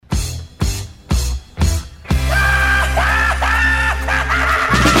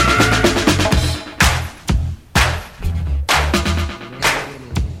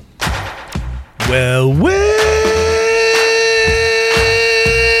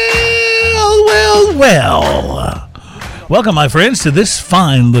Well, welcome, my friends, to this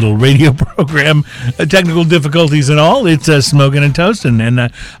fine little radio program. Technical difficulties and all. It's Smoking and Toasting, and I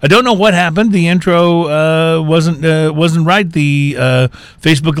don't know what happened. The intro wasn't right. The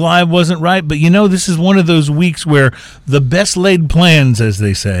Facebook Live wasn't right. But this is one of those weeks where the best laid plans, as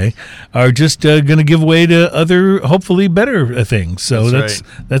they say, are just going to give way to other, hopefully better things. So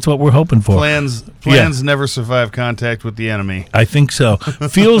that's what we're hoping for. Plans never survive contact with the enemy. I think so.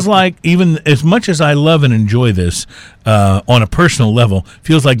 Feels like, even as much as I love and enjoy this, on a personal level,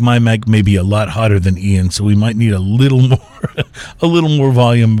 feels like my mic may be a lot hotter than Ian, so we might need a little more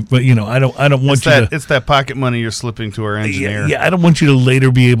volume. But I don't want it's that pocket money you're slipping to our engineer. Yeah, I don't want you to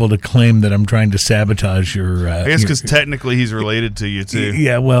later be able to claim that I'm trying to sabotage your. I guess because technically he's related to you too.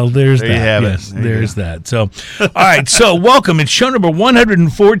 Yeah, well, there's that. You have yes, it. There's that. So, all right. So, welcome. It's show number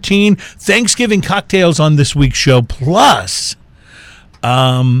 114. Thanksgiving cocktails on this week's show, plus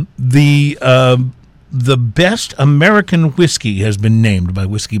the best American whiskey has been named by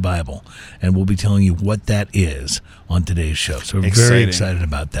Whiskey Bible, and we'll be telling you what that is on today's show. So we're very excited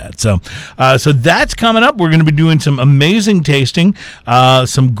about that. So that's coming up. We're going to be doing some amazing tasting,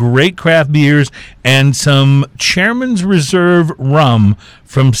 some great craft beers, and some Chairman's Reserve rum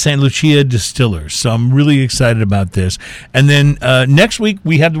from St. Lucia Distillers. So I'm really excited about this. And then next week,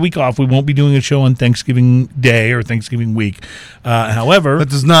 we have the week off. We won't be doing a show on Thanksgiving Day or Thanksgiving week. However, that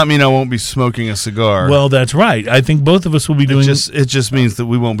does not mean I won't be smoking a cigar. Well, that's right. I think both of us will be doing... It just means that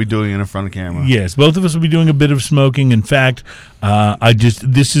we won't be doing it in front of camera. Yes, both of us will be doing a bit of smoking. In fact,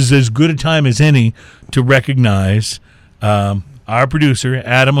 this is as good a time as any to recognize our producer,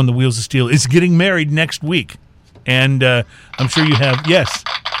 Adam on the Wheels of Steel, is getting married next week. And I'm sure you have... Yes,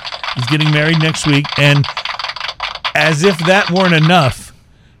 he's getting married next week. And as if that weren't enough,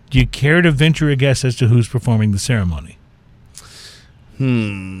 do you care to venture a guess as to who's performing the ceremony? Is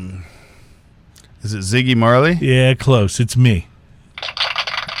it Ziggy Marley? Yeah, close. It's me.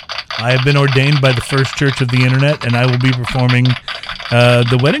 I have been ordained by the First Church of the Internet, and I will be performing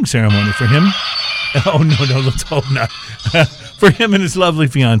the wedding ceremony for him. Oh, no, let's hope not. For him and his lovely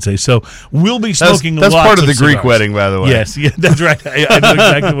fiancée. So we'll be smoking that's lots part of the cigars. Greek wedding, by the way. Yes, yeah, that's right. I know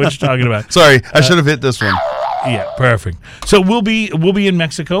exactly what you're talking about. Sorry, I should have hit this one. Yeah, perfect. So we'll be in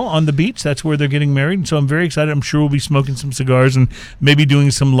Mexico on the beach. That's where they're getting married. So I'm very excited. I'm sure we'll be smoking some cigars and maybe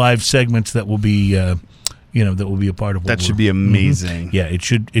doing some live segments that will be, that will be a part of what that should be amazing. Mm-hmm. Yeah,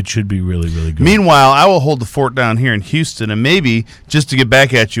 it should be really, really good. Meanwhile, I will hold the fort down here in Houston, and maybe just to get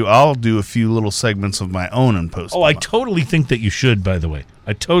back at you, I'll do a few little segments of my own and post. Oh, I totally think that you should. By the way,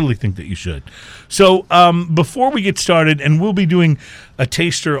 I totally think that you should. So before we get started, and we'll be doing a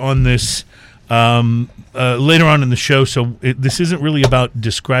taster on this. Later on in the show, so this isn't really about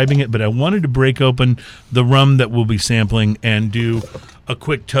describing it, but I wanted to break open the rum that we'll be sampling and do a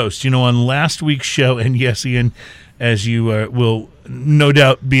quick toast. On last week's show, and yes, Ian, as you will no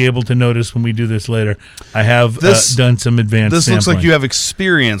doubt be able to notice when we do this later, I have done some advanced This sampling. looks like you have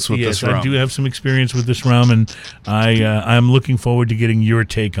experience with this rum. Yes, I do have some experience with this rum, and I'm looking forward to getting your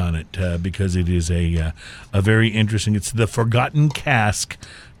take on it because it is a very interesting. It's the Forgotten Cask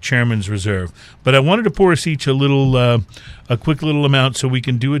Chairman's Reserve. But I wanted to pour us each a quick little amount so we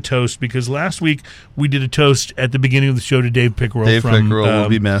can do a toast, because last week we did a toast at the beginning of the show to Dave Pickerel. Dave Pickerel will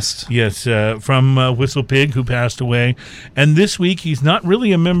be missed. Yes, from Whistle Pig, who passed away. And this week he's not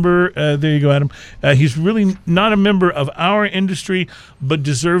really a member, there you go, Adam. He's really not a member of our industry, but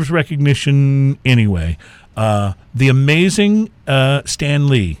deserves recognition anyway. The amazing Stan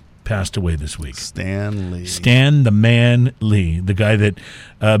Lee passed away this week. Stan the Man Lee, the guy that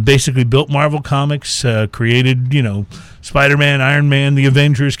basically built Marvel Comics, created, Spider-Man, Iron Man, the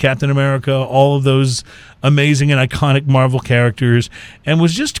Avengers, Captain America, all of those amazing and iconic Marvel characters, and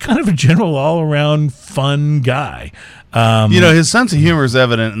was just kind of a general all-around fun guy. His sense of humor is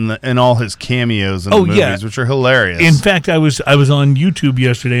evident in all his cameos in the movies, which are hilarious. In fact, I was on YouTube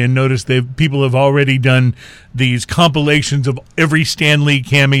yesterday and noticed people have already done these compilations of every Stan Lee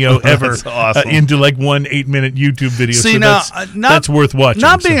cameo ever That's awesome. into like 1 8-minute YouTube video. See, so now, that's worth watching.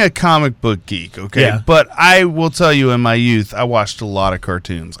 Not being a comic book geek, okay, but I will tell you, in my youth, I watched a lot of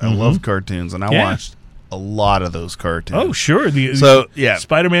cartoons. I love cartoons, and I watched a lot of those cartoons. Oh, sure.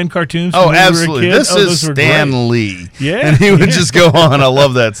 Spider-Man cartoons. Oh, absolutely. This is Stan Lee. Yeah. And he would just go on. I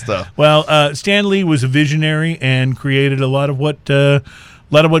love that stuff. Well, Stan Lee was a visionary and created a lot of what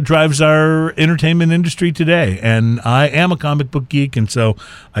drives our entertainment industry today. And I am a comic book geek, and so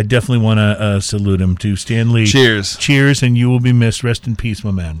I definitely want to salute him, to Stan Lee. Cheers. Cheers, and you will be missed. Rest in peace,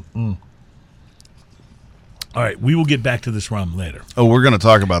 my man. All right, we will get back to this rum later. Oh, we're going to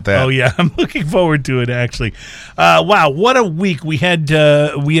talk about that. Oh yeah, I'm looking forward to it. Actually, wow, what a week we had!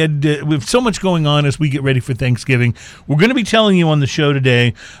 We have so much going on as we get ready for Thanksgiving. We're going to be telling you on the show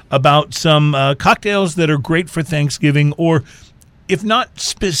today about some cocktails that are great for Thanksgiving, or if not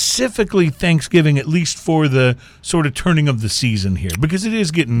specifically Thanksgiving, at least for the sort of turning of the season here, because it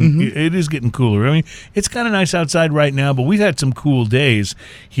is getting cooler. I mean, it's kind of nice outside right now, but we've had some cool days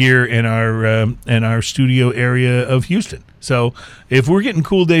here in our studio area of Houston. So if we're getting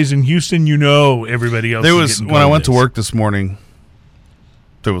cool days in Houston, everybody else. There was when I went to work this morning.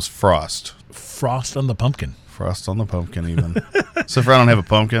 There was frost. Frost on the pumpkin. Frost on the pumpkin, even. So if I don't have a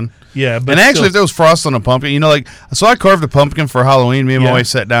pumpkin. Yeah, but actually, if there was frost on the pumpkin, so I carved a pumpkin for Halloween. Me and my wife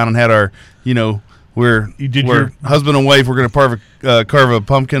sat down and had our, we're husband and wife. We're going to carve a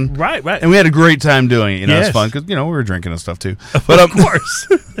pumpkin. Right. And we had a great time doing it. It was fun because, we were drinking and stuff too. But of course.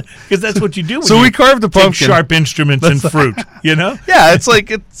 Because that's what you do when so we carved a pumpkin. Sharp instruments and fruit, Yeah, it's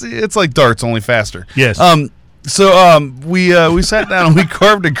like darts, only faster. Yes. So we sat down and we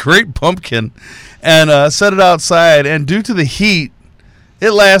carved a great pumpkin and set it outside. And due to the heat,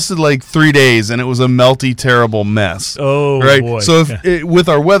 it lasted like 3 days, and it was a melty, terrible mess. Oh, right? boy. So with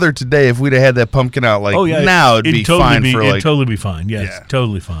our weather today, if we'd have had that pumpkin out now, it'd be fine for it'd totally be fine. Yes,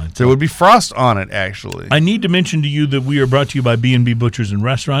 totally fine. So there would be frost on it, actually. I need to mention to you that we are brought to you by B&B Butchers and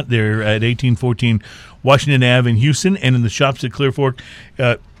Restaurant. They're at 1814 Washington Ave in Houston, and in the shops at Clear Fork.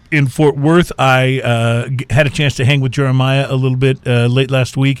 In Fort Worth, I had a chance to hang with Jeremiah a little bit late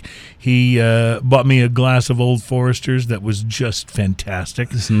last week. He bought me a glass of Old Foresters that was just fantastic.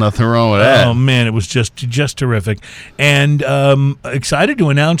 There's nothing wrong with that. Oh, man, it was just terrific. And excited to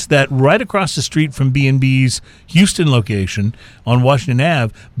announce that right across the street from B&B's Houston location on Washington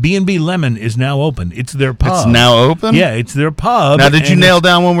Ave, B&B Lemon is now open. It's their pub. It's now open? Yeah, it's their pub. Now, did you nail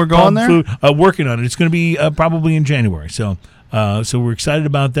down when we're going there? Food, working on it. It's going to be probably in January, so we're excited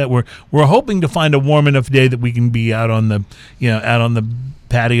about that. We're hoping to find a warm enough day that we can be out on the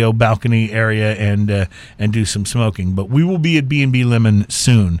patio balcony area and do some smoking. But we will be at B&B Lemon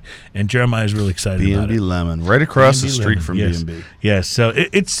soon, and Jeremiah is really excited about it. B&B Lemon, right across the street from yes. B&B. Yes, so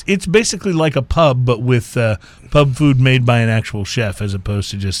it's basically like a pub, but with pub food made by an actual chef as opposed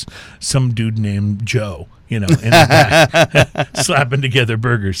to just some dude named Joe. In the back, slapping together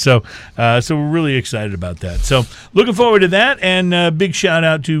burgers. So we're really excited about that. So looking forward to that, and big shout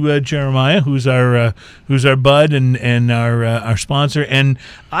out to Jeremiah, who's our bud and our sponsor. And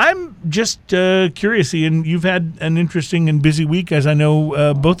I'm just curious, Ian, you've had an interesting and busy week, as I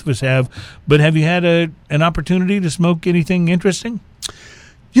know both of us have. But have you had an opportunity to smoke anything interesting?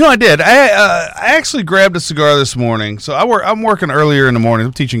 I did. I actually grabbed a cigar this morning. So I'm working earlier in the morning.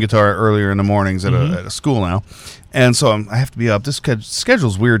 I'm teaching guitar earlier in the mornings at a school now, and so I have to be up. This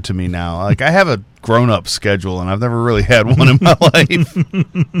schedule's weird to me now. Like, I have a grown-up schedule, and I've never really had one in my life.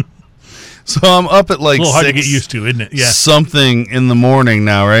 So I'm up at like it's a little 6 hard to get used to, isn't it? Yeah, something in the morning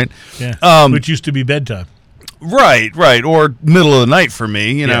now, right? Yeah, which used to be bedtime. Right, or middle of the night for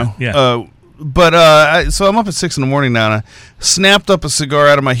me. Yeah. So I'm up at 6 in the morning now, and I snapped up a cigar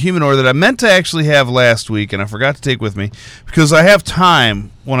out of my humidor that I meant to actually have last week, and I forgot to take with me because I have time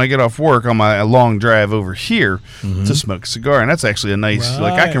when I get off work on my long drive over here to smoke a cigar, and that's actually a nice,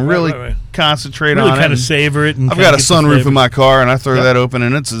 I can really concentrate on it. Really kind of savor it. And I've got a sunroof in my car, and I throw that open,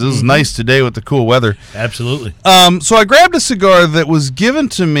 and this is nice today with the cool weather. Absolutely. So I grabbed a cigar that was given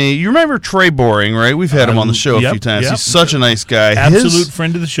to me. You remember Trey Boring, right? We've had him on the show a few times. He's such a nice guy. Absolute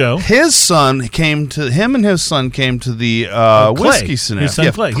friend of the show. His son came to the whiskey scenario. His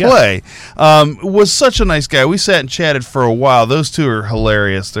son Clay was such a nice guy. We sat and chatted for a while. Those two are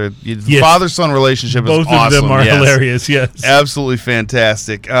hilarious. The father-son relationship is awesome. Both of them are hilarious, yes. Absolutely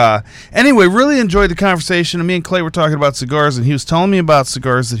fantastic. Anyway, really enjoyed the conversation. And me and Clay were talking about cigars, and he was telling me about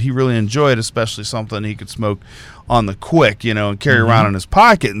cigars that he really enjoyed, especially something he could smoke on the quick, and carry around in his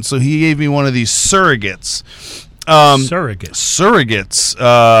pocket. And so he gave me one of these surrogates. Surrogates.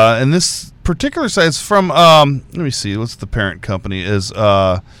 And this particular site's from, let me see, what's the parent company is,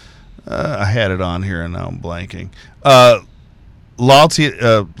 I had it on here and now I'm blanking.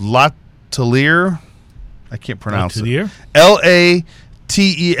 Latelier, I can't pronounce it. Latelier,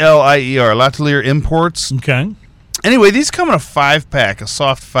 Latelier Imports. Okay. Anyway, these come in a 5-pack, a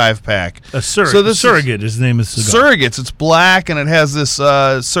soft 5-pack. So this surrogate is the name of the cigar. Surrogates. It's black, and it has this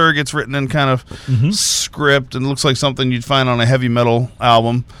surrogates written in kind of script, and looks like something you'd find on a heavy metal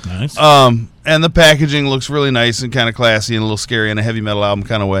album. Nice. And the packaging looks really nice and kind of classy and a little scary in a heavy metal album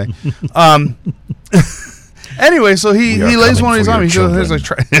kind of way. Anyway, so he lays one of these on me. He's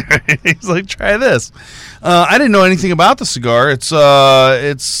He's like, try this. I didn't know anything about the cigar. It's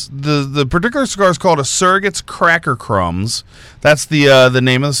the particular cigar is called a Surrogate's Cracker Crumbs. That's the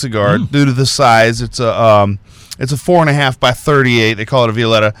name of the cigar due to the size. It's a 4.5 by 38. They call it a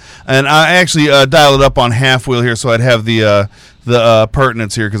Violetta, and I actually dial it up on half wheel here, so I'd have the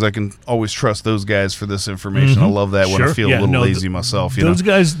pertinence here because I can always trust those guys for this information. I love that when I feel a little lazy myself. Those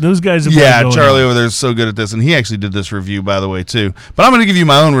guys. Have Charlie over there is so good at this, and he actually did this review, by the way, too. But I'm going to give you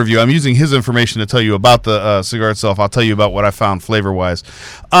my own review. I'm using his information to tell you about the cigar itself. I'll tell you about what I found flavor-wise.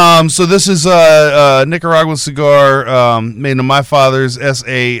 So this is a Nicaraguan cigar made in my father's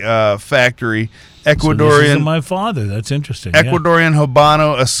SA factory. Ecuadorian. So this is my father. That's interesting. Ecuadorian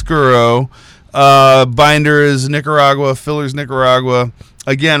Habano Oscuro. Binder is Nicaragua. Filler's Nicaragua.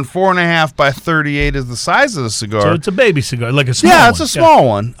 Again, 4.5 by 38 is the size of the cigar. So it's a baby cigar, like a small one. Yeah, it's a small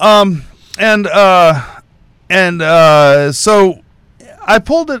one. So I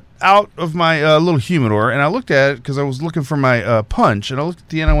pulled it out of my little humidor, and I looked at it because I was looking for my punch, and I looked at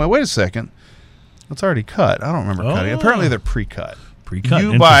the end and I went, wait a second. It's already cut. I don't remember cutting. Apparently, they're pre-cut.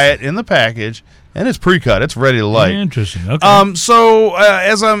 You buy it in the package, and it's pre-cut. It's ready to light. Interesting. Okay. So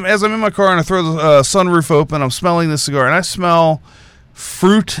as I'm in my car and I throw the sunroof open, I'm smelling this cigar, and I smell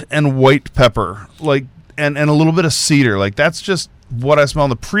fruit and white pepper, like and a little bit of cedar. Like that's just what I smell.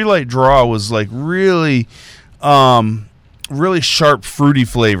 The pre-light draw was like really sharp fruity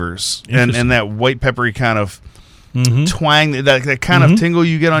flavors, and that white peppery kind of twang, that kind of tingle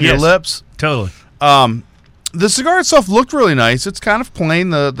you get on your lips. Totally. The cigar itself looked really nice. It's kind of plain.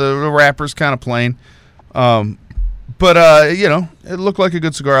 The wrapper's kind of plain. But it looked like a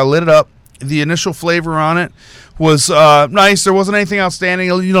good cigar. I lit it up. The initial flavor on it was nice. There wasn't anything outstanding.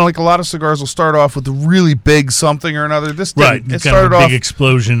 You know, like a lot of cigars will start off with a really big something or another. This didn't. It started off big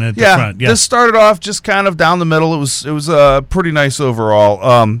explosion at the front. Yeah, this started off just kind of down the middle. It was pretty nice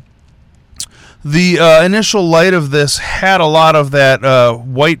overall. The initial light of this had a lot of that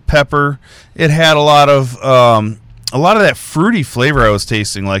white pepper. It had a lot of that fruity flavor I was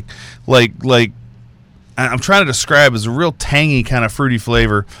tasting, like I'm trying to describe as a real tangy kind of fruity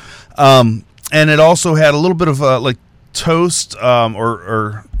flavor, and it also had a little bit of like toast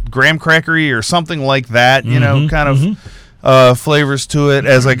or graham crackery or something like that, kind of flavors to it.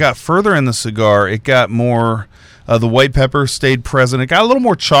 As I got further in the cigar, it got more. The white pepper stayed present. It got a little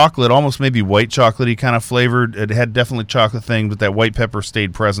more chocolate, almost maybe white chocolatey kind of flavored. It had definitely chocolate thing, but that white pepper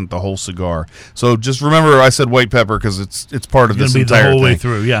stayed present the whole cigar. So just remember I said white pepper because it's part of this entire thing. The whole way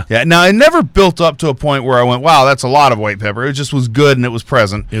through, yeah. Yeah. Now, it never built up to a point where I went, wow, that's a lot of white pepper. It just was good and it was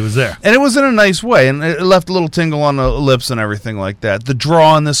present. It was there. And it was in a nice way, and it left a little tingle on the lips and everything like that. The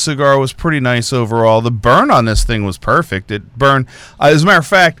draw on this cigar was pretty nice overall. The burn on this thing was perfect. It burned. As a matter of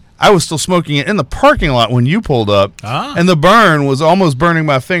fact, I was still smoking it in the parking lot when you pulled up, and the burn was almost burning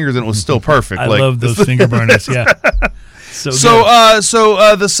my fingers, and it was still perfect. I love those finger burners, yeah. So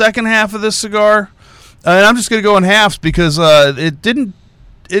the second half of this cigar, and I'm just going to go in halves because it didn't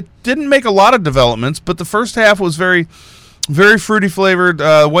make a lot of developments, but the first half was very, very fruity flavored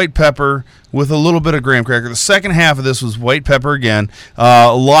white pepper with a little bit of graham cracker. The second half of this was white pepper again,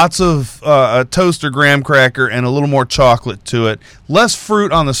 lots of toast or graham cracker and a little more chocolate to it. Less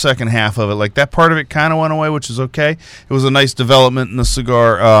fruit on the second half of it. Like that part of it kind of went away, which is okay. It was a nice development in the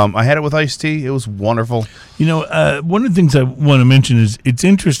cigar. I had it with iced tea. It was wonderful. You know, one of the things I want to mention is it's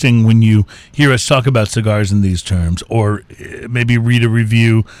interesting when you hear us talk about cigars in these terms, or maybe read a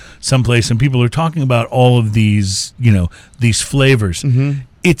review someplace and people are talking about all of these, these flavors.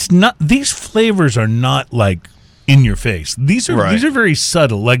 It's not; these flavors are not like in your face. These are very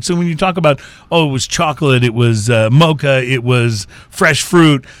subtle. Like, so when you talk about, it was chocolate, it was mocha, it was fresh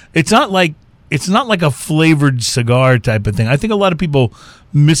fruit. It's not like a flavored cigar type of thing. I think a lot of people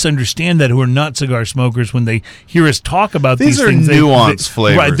misunderstand that who are not cigar smokers when they hear us talk about these things. These are nuanced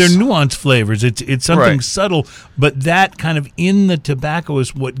flavors. Right, they're nuanced flavors. It's something subtle, but that kind of in the tobacco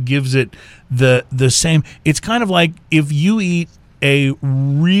is what gives it the same. It's kind of like if you eat a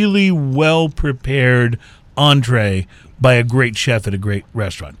really well-prepared entree by a great chef at a great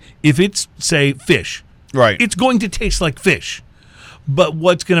restaurant. If it's, say, fish, it's going to taste like fish. But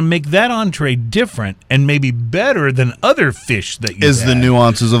what's going to make that entree different and maybe better than other fish that you is the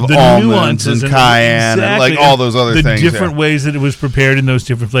nuances of almonds and cayenne and like all those other things. The different ways that it was prepared in those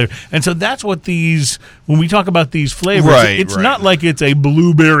different flavors. And so that's what when we talk about these flavors, it's not like it's a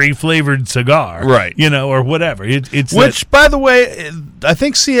blueberry flavored cigar, or whatever. Which, by the way, I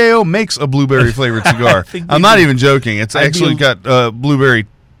think CAO makes a blueberry flavored cigar. I'm not even joking. It's actually got blueberry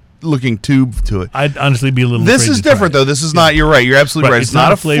looking tube to it. I'd honestly be a little. This is different, though. This is not. You're right. You're absolutely right. It's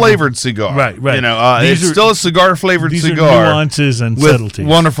not a flavored cigar. Right. You know, it's still a cigar flavored cigar. These are nuances and with subtleties.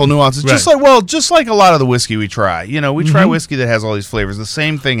 Wonderful nuances. Just like a lot of the whiskey we try. You know, we try whiskey that has all these flavors. The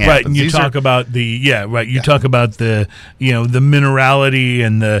same thing happens. Right. And you talk about talk about the the minerality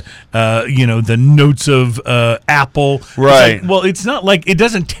and the the notes of apple. Right. It's not like it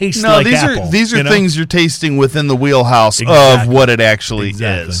doesn't taste like apple. These are things you're tasting within the wheelhouse of what it actually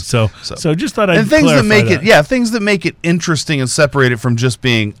is. So just thought I'd and things that make that. things that make it interesting and separate it from just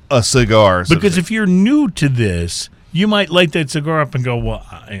being a cigar. Because if you're new to this, you might light that cigar up and go, well,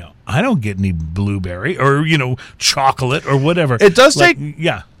 I don't get any blueberry or chocolate or whatever. It does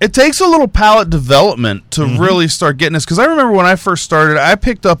it takes a little palate development to really start getting this. Because I remember when I first started, I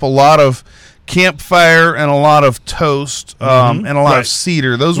picked up a lot of campfire and a lot of toast and a lot of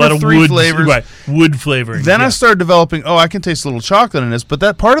cedar. Those were three flavors. Right, wood flavoring. Then I started developing, I can taste a little chocolate in this. But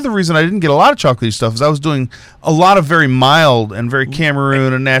that part of the reason I didn't get a lot of chocolatey stuff is I was doing a lot of very mild and very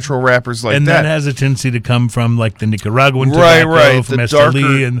Cameroon and natural wrappers like that. And that has a tendency to come from like the Nicaraguan tobacco, from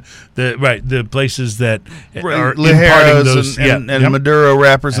Esteli, and the places that are imparting those and Maduro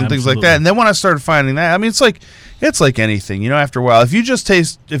wrappers and things like that. And then when I started finding that, I mean, it's like anything, after a while. If you just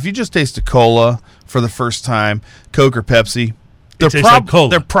taste a cola for the first time, Coke or Pepsi, they're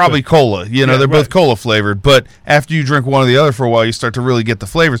probably cola. They're both cola flavored. But after you drink one or the other for a while, you start to really get the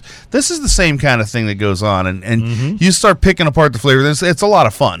flavors. This is the same kind of thing that goes on, and you start picking apart the flavors. It's a lot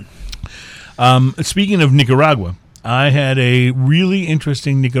of fun. Speaking of Nicaragua, I had a really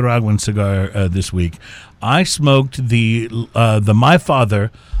interesting Nicaraguan cigar this week. I smoked the My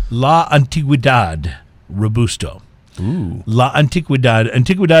Father La Antigüedad Robusto. Ooh. La Antigüedad.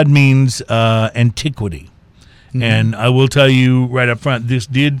 Antigüedad means antiquity. Mm-hmm. And I will tell you right up front, this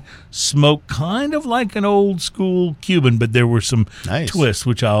did smoke kind of like an old school Cuban, but there were some twists,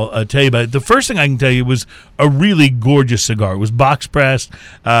 which I'll tell you about. The first thing I can tell you was a really gorgeous cigar. It was box pressed,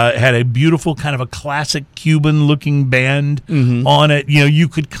 had a beautiful kind of a classic Cuban looking band on it. You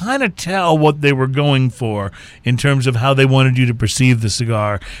could kind of tell what they were going for in terms of how they wanted you to perceive the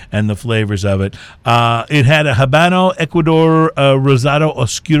cigar and the flavors of it. It had a Habano Ecuador Rosado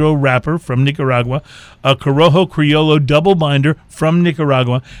Oscuro wrapper from Nicaragua, a Corojo Criollo double binder from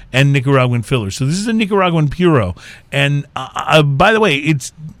Nicaragua, and Nicaraguan fillers. So this is a Nicaraguan Puro. And by the way,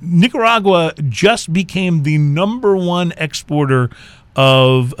 Nicaragua just became the #1 exporter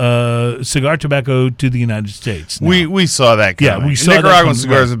of cigar tobacco to the United States. Now. We saw that coming. Yeah, we saw Nicaraguan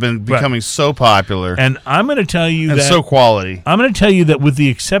cigars have been becoming so popular. And I'm going to tell you that so quality. I'm going to tell you that with the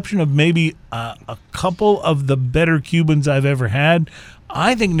exception of maybe a couple of the better Cubans I've ever had,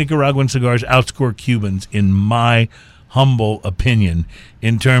 I think Nicaraguan cigars outscore Cubans in my humble opinion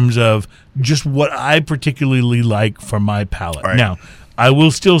in terms of just what I particularly like for my palate. Right. Now, I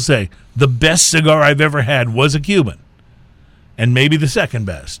will still say the best cigar I've ever had was a Cuban, and maybe the second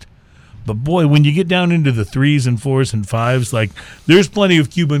best. But boy, when you get down into the 3s and 4s and 5s, there's plenty of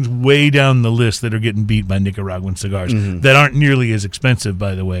Cubans way down the list that are getting beat by Nicaraguan cigars that aren't nearly as expensive,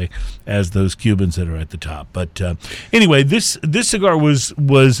 by the way, as those Cubans that are at the top. But anyway, this cigar was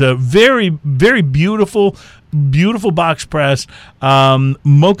very, very beautiful. Beautiful box press,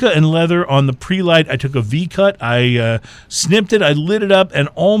 mocha and leather on the pre-light. I took a V-cut, I snipped it, I lit it up, and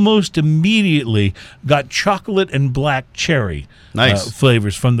almost immediately got chocolate and black cherry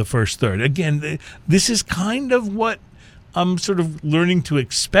flavors from the first third. Again, this is kind of what I'm sort of learning to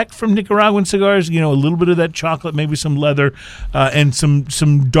expect from Nicaraguan cigars. A little bit of that chocolate, maybe some leather, and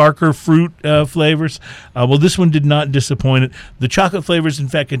some darker fruit flavors. Well, this one did not disappoint it. The chocolate flavors, in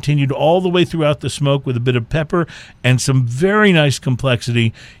fact, continued all the way throughout the smoke with a bit of pepper and some very nice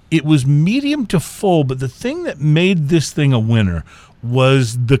complexity. It was medium to full, but the thing that made this thing a winner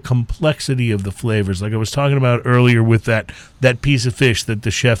was the complexity of the flavors. Like I was talking about earlier with that piece of fish that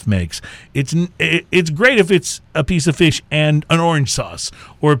the chef makes. It's great if it's a piece of fish and an orange sauce,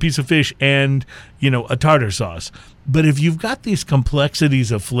 or a piece of fish and a tartar sauce. But if you've got these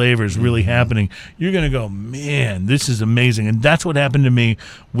complexities of flavors really happening, you're going to go, man, this is amazing. And that's what happened to me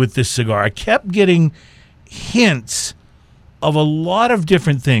with this cigar. I kept getting hints of a lot of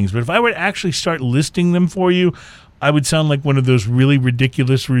different things, but if I were to actually start listing them for you, I would sound like one of those really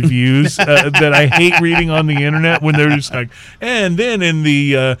ridiculous reviews that I hate reading on the internet when they're just like, and then in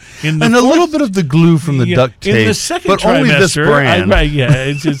the a little bit of the glue from the duct tape, in the second but trimester, only this brand.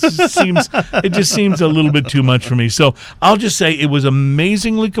 It just seems a little bit too much for me. So I'll just say it was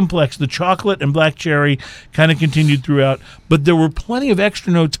amazingly complex. The chocolate and black cherry kind of continued throughout, but there were plenty of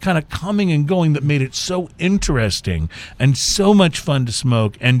extra notes kind of coming and going that made it so interesting and so much fun to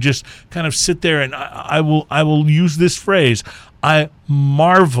smoke and just kind of sit there. And I will use use this phrase, I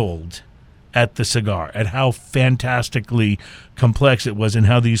marveled at the cigar, at how fantastically complex it was and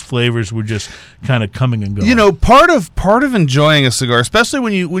how these flavors were just kind of coming and going. You know, part of enjoying a cigar,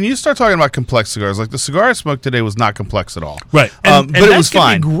 especially when you start talking about complex cigars, like the cigar I smoked today was not complex at all. Right. But it was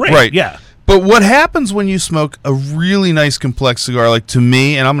fine. Great. Right. Yeah. But what happens when you smoke a really nice complex cigar, like to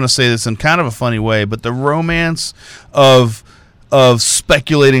me, and I'm going to say this in kind of a funny way, but the romance of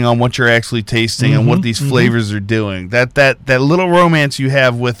speculating on what you're actually tasting and what these flavors are doing, that little romance you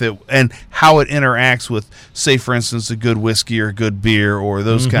have with it and how it interacts with, say, for instance, a good whiskey or a good beer or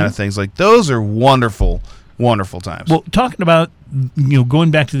those kind of things, like those are wonderful, wonderful times. Well, talking about,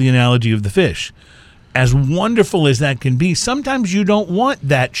 going back to the analogy of the fish, as wonderful as that can be, sometimes you don't want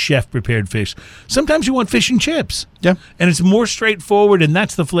that chef-prepared fish. Sometimes you want fish and chips. Yeah. And it's more straightforward, and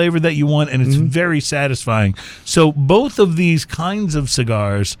that's the flavor that you want, and it's very satisfying. So both of these kinds of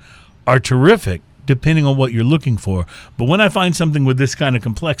cigars are terrific, depending on what you're looking for. But when I find something with this kind of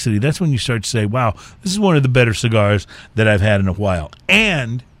complexity, that's when you start to say, wow, this is one of the better cigars that I've had in a while.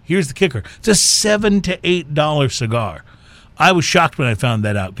 And here's the kicker. It's a $7 to $8 cigar. I was shocked when I found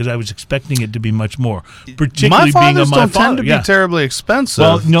that out because I was expecting it to be much more. Particularly my being on fathers my don't father. tend to be terribly expensive.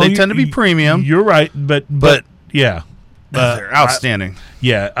 Well, no, they tend to be premium. You're right, but yeah, they're outstanding.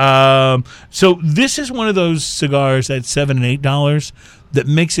 So this is one of those cigars at $7 and $8 that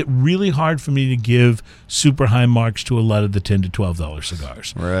makes it really hard for me to give super high marks to a lot of the $10 to $12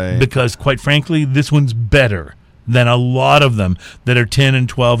 cigars. Right. Because quite frankly, this one's better than a lot of them that are 10 and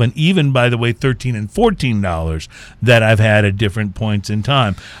 12 and even, by the way, $13 and $14 that I've had at different points in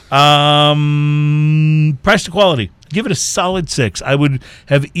time. Price to quality, give it a solid 6. I would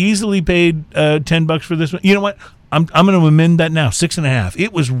have easily paid $10 for this one. You know what? I'm going to amend that now. 6.5.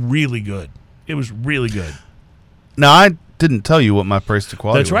 It was really good. It was really good. Now, I didn't tell you what my price to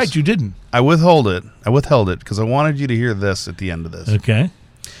quality was. That's right, you didn't. I withheld it because I wanted you to hear this at the end of this. Okay.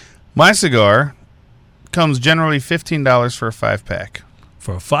 My cigar comes generally $15 for a 5-pack.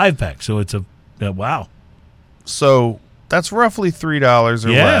 For a 5-pack, so it's a wow. So that's roughly $3 or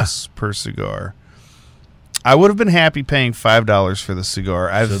less per cigar. I would have been happy paying $5 for the cigar.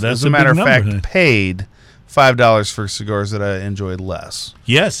 I've, as a matter of fact, paid $5 for cigars that I enjoyed less.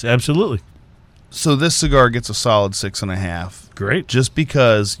 Yes, absolutely. So this cigar gets a solid 6.5. Great. Just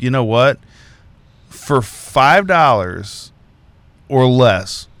because, you know what? For $5 or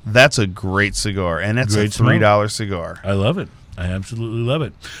less, that's a great cigar, and it's a $3 cigar. I love it. I absolutely love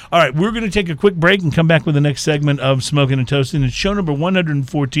it. All right, we're going to take a quick break and come back with the next segment of Smoking and Toasting. It's show number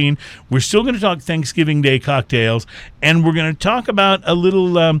 114. We're still going to talk Thanksgiving Day cocktails, and we're going to talk about a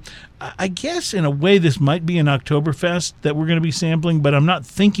little, I guess in a way this might be an Oktoberfest that we're going to be sampling, but I'm not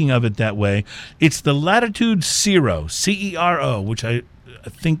thinking of it that way. It's the Latitude Cero, C-E-R-O, which I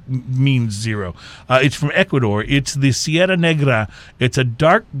think means zero. It's from Ecuador. It's the Sierra Negra. It's a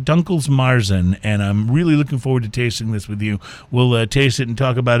dark Dunkel's Marzen, and I'm really looking forward to tasting this with you. We'll taste it and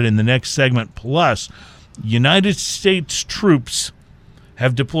talk about it in the next segment. Plus, United States troops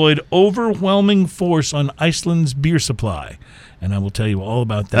have deployed overwhelming force on Iceland's beer supply. And I will tell you all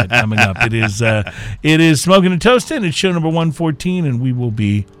about that coming up. It is Smoking and Toasting. It's show number 114, and we will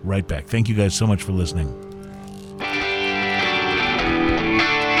be right back. Thank you guys so much for listening.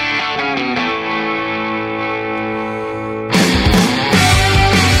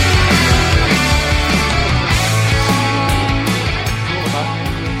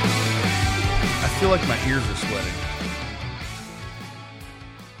 I feel like my ears are sweating.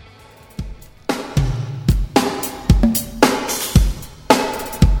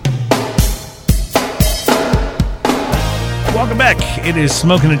 Welcome back. It is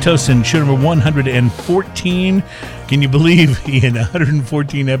Smoking and Toasting, show number 114. Can you believe, Ian,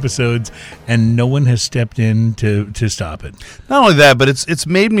 114 episodes and no one has stepped in to stop it? Not only that, but it's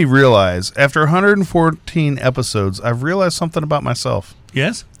made me realize, after 114 episodes, I've realized something about myself.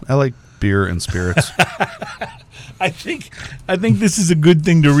 Yes? I like beer and spirits. I think this is a good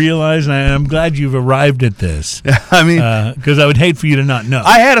thing to realize, and I'm glad you've arrived at this. I mean, because I would hate for you to not know.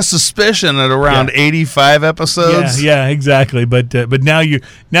 I had a suspicion at around 85 episodes. Yeah, exactly. But now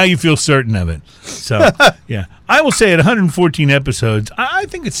you feel certain of it. So yeah, I will say at 114 episodes, I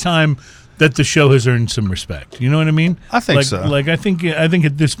think it's time that the show has earned some respect. You know what I mean? I think so. Like I think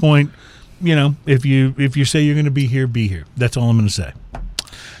at this point, if you say you're going to be here. That's all I'm going to say.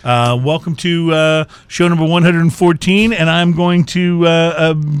 Welcome to show number 114, and I'm going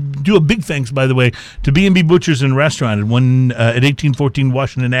to do a big thanks, by the way, to B&B Butchers and Restaurant at 1814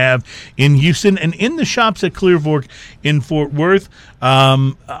 Washington Ave in Houston, and in the shops at Clear Fork in Fort Worth.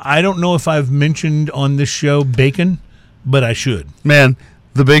 I don't know if I've mentioned on this show bacon, but I should. Man,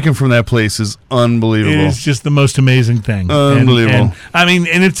 The bacon from that place is unbelievable. It's just the most amazing thing. Unbelievable. And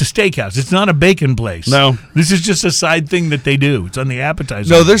it's a steakhouse. It's not a bacon place. No. This is just a side thing that they do. It's on the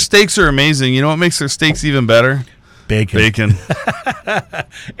appetizer. No, their steaks are amazing. You know what makes their steaks even better? Bacon.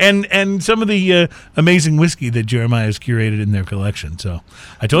 and some of the amazing whiskey that Jeremiah has curated in their collection. So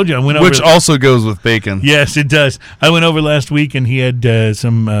I told you I went over. Which also goes with bacon. Yes, it does. I went over last week and he had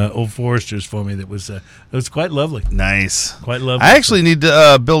some Old Foresters for me that was quite lovely. Nice. Quite lovely. I actually need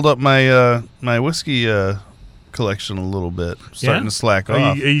to build up my my whiskey collection a little bit. Starting to slack off.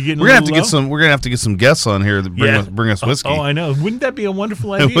 Are you getting We're gonna have to get some guests on here that bring us whiskey. Oh, I know. Wouldn't that be a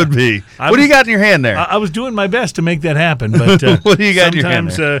wonderful idea? It would be. What do you got in your hand there? I was doing my best to make that happen, but what do you got in your hand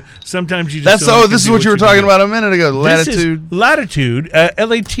there? Sometimes you just this is what you were talking about a minute ago. Latitude. Latitude,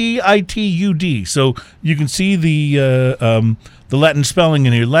 Latitude. So you can see the Latin spelling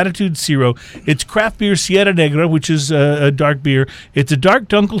in here. Latitude Zero. It's craft beer Sierra Negra, which is a dark beer. It's a dark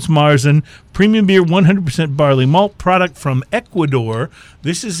Dunkel's Marzen premium beer, 100% barley malt product from Ecuador.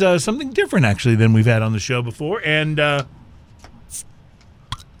 This is something different, actually, than we've had on the show before. And that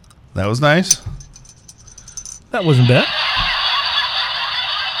was nice. That wasn't bad.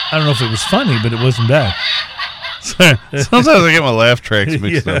 I don't know if it was funny, but it wasn't bad. Sometimes I get my laugh tracks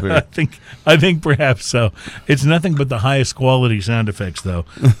mixed up here. I think perhaps so. It's nothing but the highest quality sound effects, though,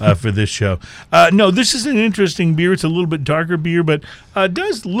 for this show. No, this is an interesting beer. It's a little bit darker beer, but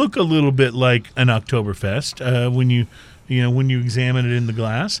does look a little bit like an Oktoberfest when you examine it in the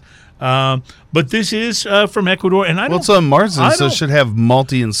glass. But this is from Ecuador, and it's a Marzen, so it should have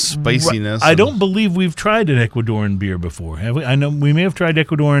malty and spiciness. I don't believe we've tried an Ecuadorian beer before, have we? I know we may have tried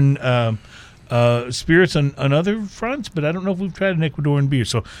Ecuadorian spirits on other fronts, but I don't know if we've tried an Ecuadorian beer.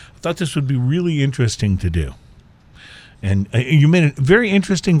 So I thought this would be really interesting to do. And you made a very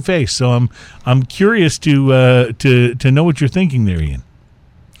interesting face, so I'm curious to know what you're thinking there, Ian.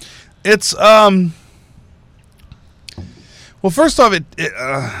 It's well, first off,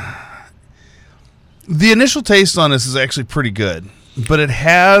 the initial taste on this is actually pretty good, but it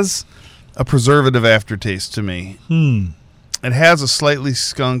has a preservative aftertaste to me. It has a slightly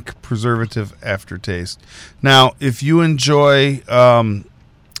skunk preservative aftertaste. Now, if you enjoy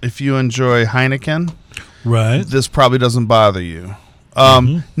Heineken, right, this probably doesn't bother you.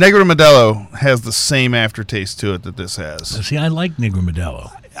 Negra Modelo has the same aftertaste to it that this has. See, I like Negra Modelo.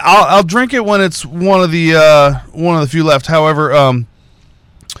 I'll drink it when it's one of the few left. However,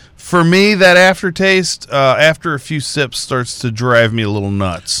 for me, that aftertaste after a few sips starts to drive me a little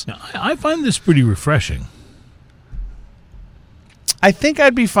nuts. Now, I find this pretty refreshing. I think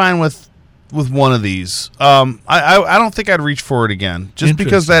I'd be fine with one of these. I don't think I'd reach for it again, just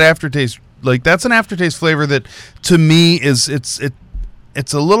because that aftertaste, that's an aftertaste flavor that to me is it's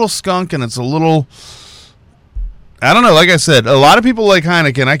a little skunk and it's a little. I don't know. Like I said, a lot of people like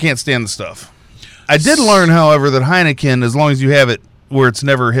Heineken. I can't stand the stuff. I did learn, however, that Heineken, as long as you have it where it's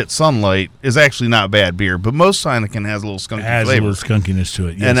never hit sunlight, is actually not bad beer. But most Heineken has a little skunky flavor. Has a little skunkiness to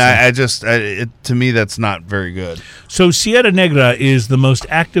it. Yes, and to me, that's not very good. So Sierra Negra is the most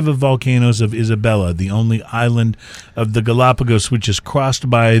active of volcanoes of Isabela, the only island of the Galapagos which is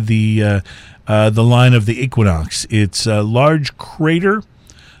crossed by the line of the equinox. It's a large crater,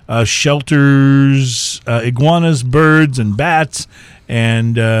 shelters iguanas, birds, and bats.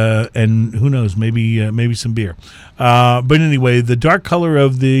 And who knows, maybe some beer. But anyway, the dark color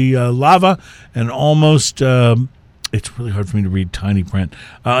of the lava and almost, it's really hard for me to read tiny print,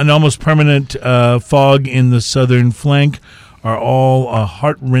 an almost permanent fog in the southern flank are all a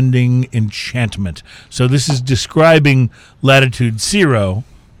heart-rending enchantment. So this is describing Latitude Zero,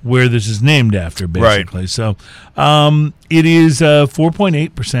 where this is named after, basically. Right. So it is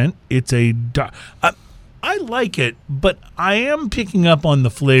 4.8%. It's a dark... I like it, but I am picking up on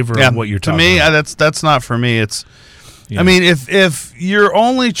the flavor of what you're talking about. To me, that's not for me. It's, I mean, if your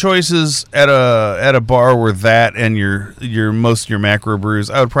only choices at a bar were that and your most of your macro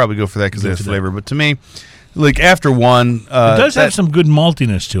brews, I would probably go for that because it has flavor. But to me, after one, it does have some good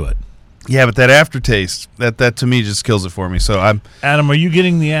maltiness to it. Yeah, but that aftertaste, that to me just kills it for me. So Adam, are you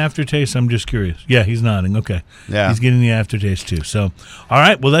getting the aftertaste? I'm just curious. Yeah, he's nodding. Okay. Yeah, he's getting the aftertaste too. So, all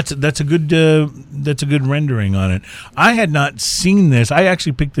right. Well, that's a good rendering on it. I had not seen this. I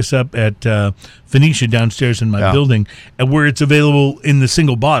actually picked this up at Phoenicia downstairs in my building, where it's available in the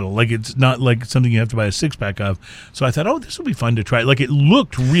single bottle. It's not like something you have to buy a 6-pack of. So I thought, this will be fun to try. It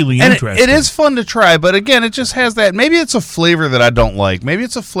looked really interesting. It is fun to try, but again, it just has that. Maybe it's a flavor that I don't like. Maybe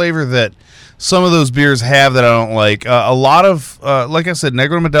it's a flavor that some of those beers have that I don't like. A lot of, like I said,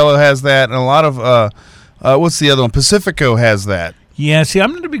 Negra Modelo has that, and a lot of, what's the other one? Pacifico has that. Yeah, see,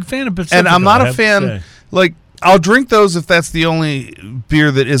 I'm not a big fan of Pacifico. And I'm not a fan, I'll drink those if that's the only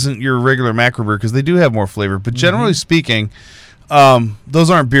beer that isn't your regular macro beer, because they do have more flavor. But generally speaking, those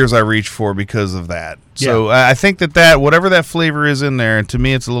aren't beers I reach for because of that. Yeah. So I think that whatever that flavor is in there, and to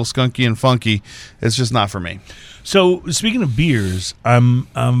me it's a little skunky and funky, it's just not for me. So speaking of beers, I'm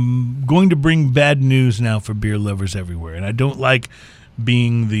going to bring bad news now for beer lovers everywhere, and I don't like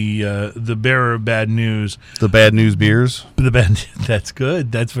being the bearer of bad news. The bad news beers? That's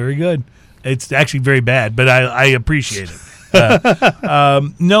good. That's very good. It's actually very bad, but I appreciate it.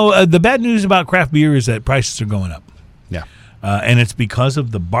 The bad news about craft beer is that prices are going up. Yeah. And it's because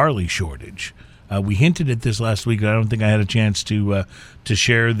of the barley shortage. We hinted at this last week, and I don't think I had a chance to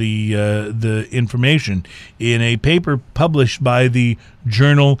share the information. In a paper published by the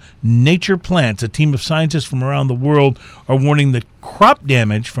journal Nature Plants, a team of scientists from around the world are warning that crop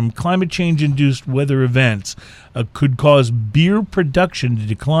damage from climate change-induced weather events could cause beer production to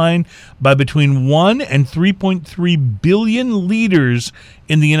decline by between 1 and 3.3 billion liters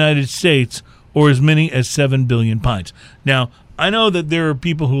in the United States, or as many as 7 billion pints. Now, I know that there are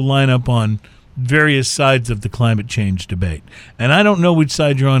people who line up on various sides of the climate change debate, and I don't know which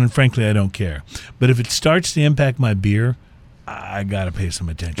side you're on, and frankly, I don't care. But if it starts to impact my beer, I got to pay some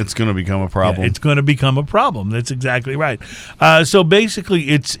attention. It's going to become a problem. Yeah, it's going to become a problem. That's exactly right. So basically,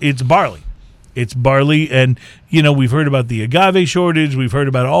 it's barley. It's barley, and, we've heard about the agave shortage. We've heard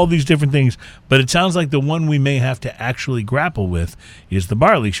about all these different things, but it sounds like the one we may have to actually grapple with is the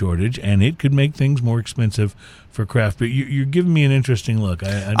barley shortage, and it could make things more expensive for craft beer. You're giving me an interesting look.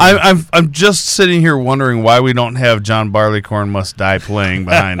 I'm just sitting here wondering why we don't have John Barleycorn Must Die playing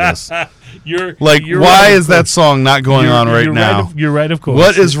behind us. You're why is that song not going on right now? You're right, of course.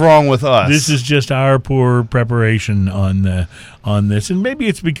 What is wrong with us? This is just our poor preparation on this, and maybe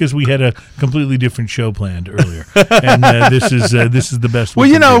it's because we had a completely different show planned earlier, and this is the best.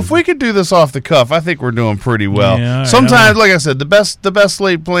 Well, if we could do this off the cuff, I think we're doing pretty well. Yeah, sometimes, like I said, the best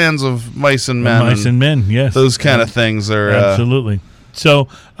laid plans of mice and men. Yes, those kind of things are absolutely. So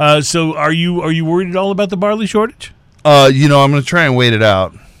are you worried at all about the barley shortage? I'm going to try and wait it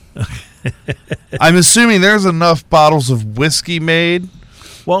out. I'm assuming there's enough bottles of whiskey made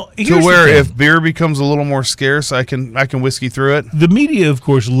to where if beer becomes a little more scarce, I can whiskey through it. The media, of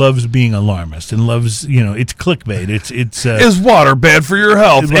course, loves being alarmist and loves, it's clickbait. It's is water bad for your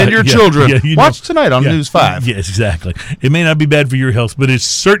health and your children? Watch tonight on News 5. Yes, exactly. It may not be bad for your health, but it's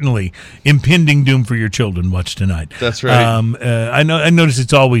certainly impending doom for your children. Watch tonight. That's right. I notice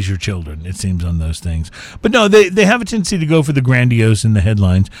it's always your children, it seems, on those things. But no, they have a tendency to go for the grandiose in the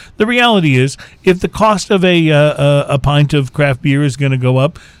headlines. The reality is, if the cost of a pint of craft beer is going to go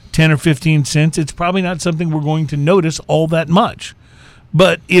up 10 or 15 cents, it's probably not something we're going to notice all that much.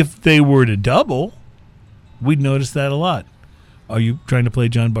 But if they were to double, we'd notice that a lot. Are you trying to play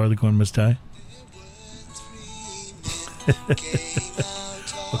John Barleycorn Must Die?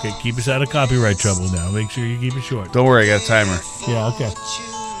 Okay, keep us out of copyright trouble now. Make sure you keep it short. Don't worry, I got a timer. Yeah, okay.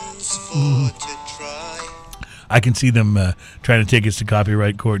 I can see them trying to take us to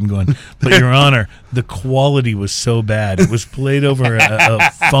copyright court and going, but Your Honor, the quality was so bad. It was played over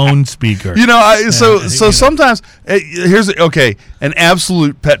a phone speaker. Sometimes, here's an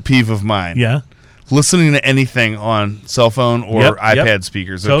absolute pet peeve of mine. Yeah. Listening to anything on cell phone or iPad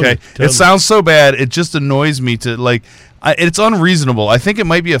speakers, okay? Totally. It sounds so bad, it just annoys me to, it's unreasonable. I think it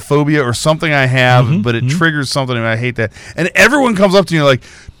might be a phobia or something I have, but it triggers something, and I hate that. And everyone comes up to you like,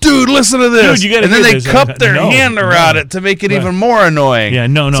 dude, listen to this. Dude, you gotta and then hear they this. cup their hand around it to make it even more annoying. Yeah,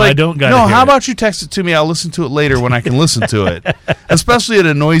 no, like, I don't got it. No, how about you text it to me? I'll listen to it later when I can listen to it, especially at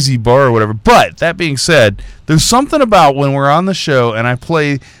a noisy bar or whatever. But that being said, there's something about when we're on the show and I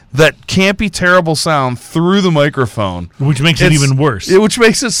play that campy, terrible sound through the microphone. Which makes it even worse. Which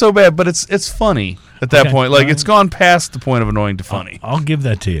makes it so bad, but it's funny at that point. Like, it's gone past the point of annoying to funny. I'll give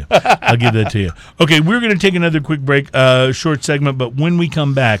that to you. Okay, we're going to take another quick break, short segment, but when we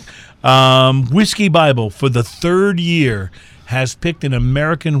come back, Whiskey Bible, for the third year, has picked an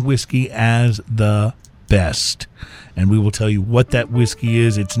American whiskey as the best. And we will tell you what that whiskey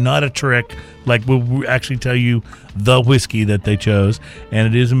is. It's not a trick. Like, we'll actually tell you the whiskey that they chose, and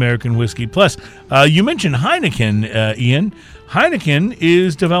it is American whiskey. Plus, you mentioned Heineken, Ian. Heineken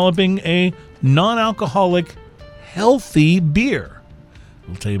is developing a non-alcoholic, healthy beer.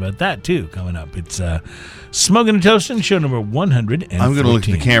 We'll tell you about that, too, coming up. It's Smoking and Toasting, show number 114. I'm going to look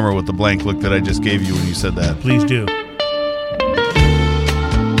at the camera with the blank look that I just gave you when you said that. Please do.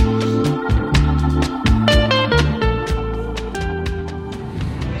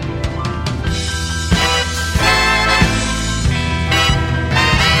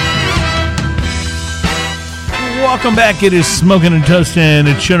 Welcome back. It is Smoking and Toasting.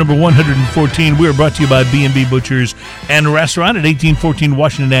 It's show number 114. We are brought to you by B&B Butchers and Restaurant at 1814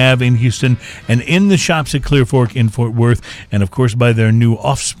 Washington Ave in Houston, and in the shops at Clear Fork in Fort Worth, and of course by their new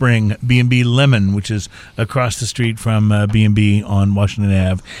offspring, B&B Lemon, which is across the street from B&B on Washington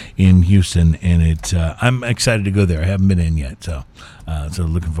Ave in Houston. And it's I'm excited to go there. I haven't been in yet, so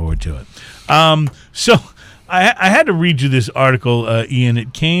looking forward to it. So I had to read you this article, Ian.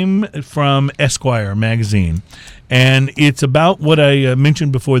 It came from Esquire magazine, and it's about what I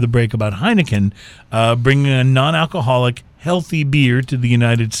mentioned before the break about Heineken bringing a non-alcoholic, healthy beer to the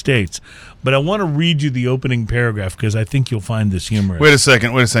United States. But I want to read you the opening paragraph because I think you'll find this humorous. Wait a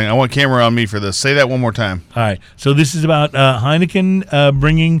second. I want camera on me for this. Say that one more time. All right. So this is about Heineken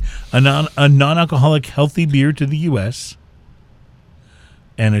bringing a non-alcoholic, healthy beer to the U.S.,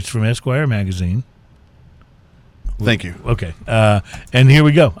 and it's from Esquire magazine. Thank you. Okay. And here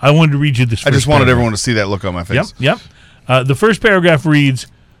we go. I wanted to read you this. I just wanted everyone to see that look on my face. Yep. The first paragraph reads,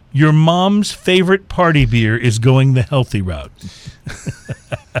 "Your mom's favorite party beer is going the healthy route."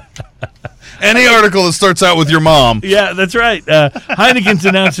 Any article that starts out with your mom. Yeah, that's right. Heineken's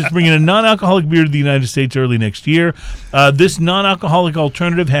announced it's bringing a non-alcoholic beer to the United States early next year. This non-alcoholic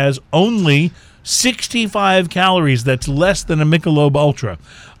alternative has only 65 calories. That's less than a Michelob Ultra.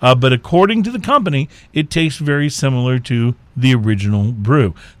 But according to the company, it tastes very similar to the original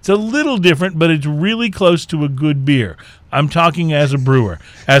brew. It's a little different, but it's really close to a good beer. I'm talking as a brewer.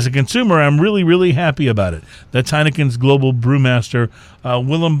 As a consumer, I'm really, really happy about it. That's Heineken's global brewmaster,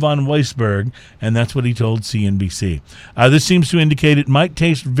 Willem van Weisberg, and that's what he told CNBC. This seems to indicate it might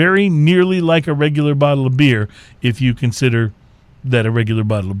taste very nearly like a regular bottle of beer if you consider that a regular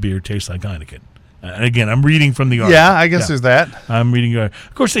bottle of beer tastes like Heineken. Again, I'm reading from the article. Yeah, I guess there's that. I'm reading.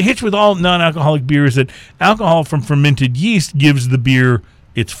 Of course, the hitch with all non-alcoholic beer is that alcohol from fermented yeast gives the beer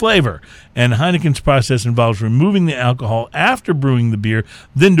its flavor. And Heineken's process involves removing the alcohol after brewing the beer.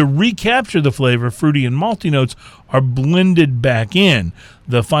 Then to recapture the flavor, fruity and malty notes are blended back in.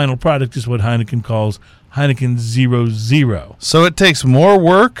 The final product is what Heineken calls Heineken 0.0. So it takes more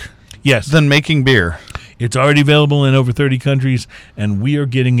work than making beer. It's already available in over 30 countries, and we are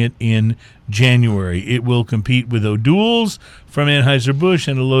getting it in January. It will compete with O'Doul's from Anheuser-Busch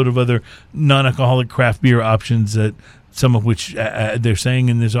and a load of other non-alcoholic craft beer options that some of which they're saying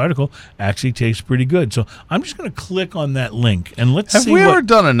in this article actually taste pretty good. So I'm just going to click on that link and let's see. Have we ever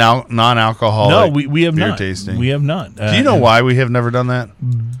done a non-alcoholic No, we have beer not. tasting? We have not. Do you know why we have never done that?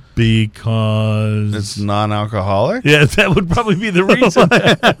 Because it's non-alcoholic? Yeah, that would probably be the reason.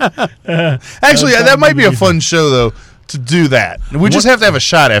 Actually, that might be a fun show, though, to do that. We just have to have a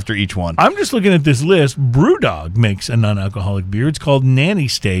shot after each one. I'm just looking at this list. Brewdog makes a non-alcoholic beer. It's called Nanny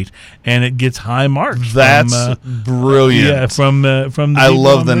State, and it gets high marks. That's brilliant. Yeah, from the I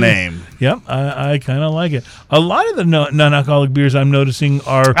love the name. Yep, I kind of like it. A lot of the non-alcoholic beers I'm noticing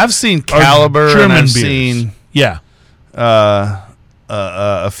are I've seen Caliber German and I've beers. seen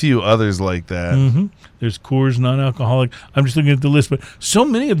a few others like that. Mm-hmm. There's Coors non-alcoholic. I'm just looking at the list, but so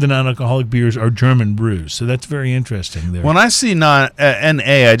many of the non-alcoholic beers are German brews, so that's very interesting there. When I see NA,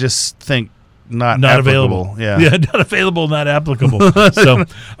 I just think not available. Yeah, not available, not applicable. So, all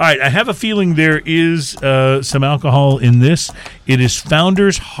right, I have a feeling there is some alcohol in this. It is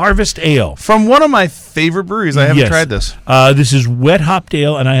Founders Harvest Ale. From one of my favorite breweries. I haven't tried this. This is Wet Hopped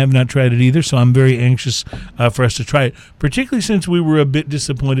Ale, and I have not tried it either, so I'm very anxious for us to try it, particularly since we were a bit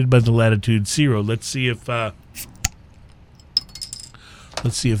disappointed by the Latitude Zero. Let's see if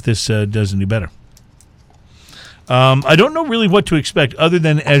this does any better. I don't know really what to expect other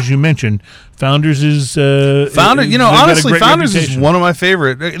than, as you mentioned, Founders is... honestly, Founders is one of my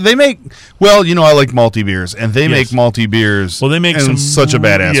favorite. They make... Well, I like malty beers, and they make malty beers they make in such a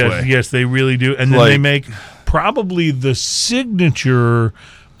badass way. Yes, they really do. And then they make probably the signature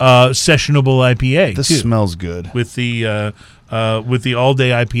sessionable IPA, This smells good. With the all-day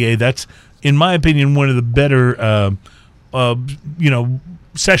IPA. That's, in my opinion, one of the better...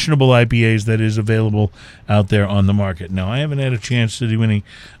 sessionable IPAs that is available out there on the market. Now, I haven't had a chance to do any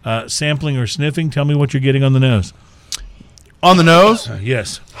sampling or sniffing. Tell me what you're getting on the nose. On the nose?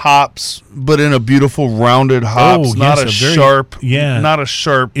 Yes. Hops, but in a beautiful rounded hops, not a sharp.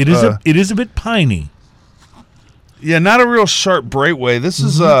 It is a bit piney. Yeah, not a real sharp, bright way. This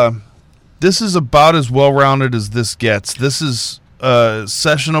is about as well-rounded as this gets. This is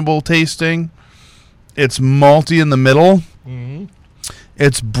sessionable tasting. It's malty in the middle. Mm-hmm.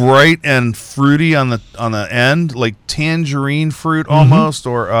 It's bright and fruity on the end, like tangerine fruit almost,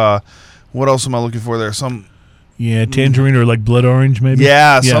 or what else am I looking for there? Tangerine or like blood orange maybe?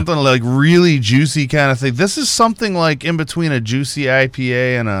 Yeah, something like really juicy kind of thing. This is something like in between a juicy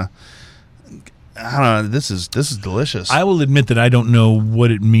IPA and I don't know. This is delicious. I will admit that I don't know what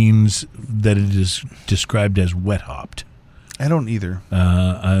it means that it is described as wet hopped. I don't either.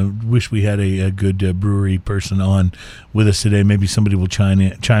 I wish we had a good brewery person on with us today. Maybe somebody will chime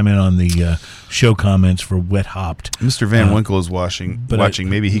in on the show comments for wet hopped. Mr. Van Winkle is watching.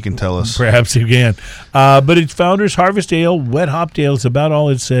 Maybe he can tell us. Perhaps he can. But it's Founders Harvest Ale, wet hopped ale. It's about all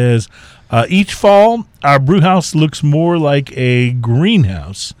it says. Each fall, our brew house looks more like a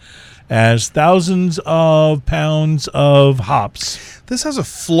greenhouse as thousands of pounds of hops. This has a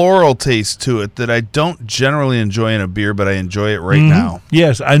floral taste to it that I don't generally enjoy in a beer, but I enjoy it right now.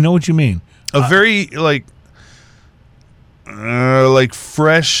 Yes, I know what you mean. A very like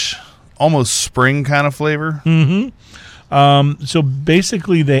fresh, almost spring kind of flavor. So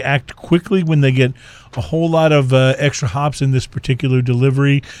basically, they act quickly when they get a whole lot of extra hops in this particular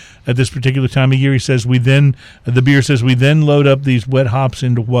delivery at this particular time of year. He says the beer says we then load up these wet hops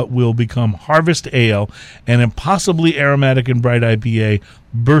into what will become Harvest Ale, an impossibly aromatic and bright IPA,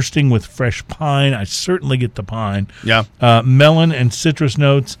 bursting with fresh pine. I certainly get the pine. Yeah. Melon and citrus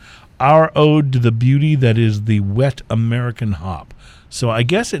notes. Our ode to the beauty that is the wet American hop. So I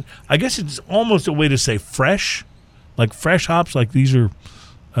guess it's almost a way to say fresh, like fresh hops. Like these are.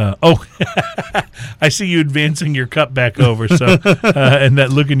 I see you advancing your cup back over. So and that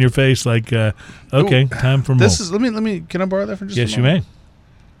look in your face, like okay, time for more. This is. Let me. Can I borrow that for just? Yes, a moment?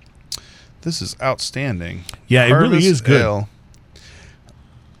 you may. This is outstanding. Yeah, it really is good. Ale.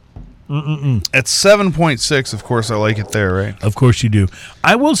 At 7.6, of course, I like it there, right? Of course you do.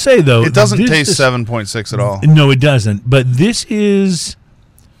 I will say though, it doesn't taste 7.6 at all. No, it doesn't. But this is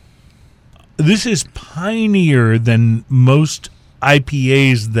pineier than most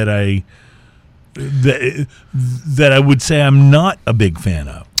IPAs that I would say I'm not a big fan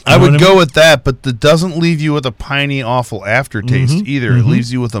of. I would go with that, but it doesn't leave you with a piney, awful aftertaste either. It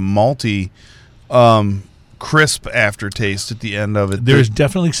leaves you with a malty, crisp aftertaste at the end of it. There's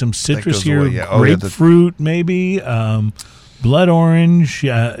definitely some citrus here, yeah. Grapefruit maybe, blood orange.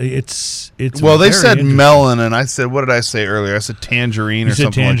 It's well, they said melon, and I said, what did I say earlier? I said tangerine or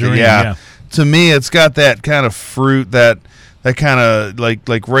something like that. Yeah. To me, it's got that kind of fruit that kind of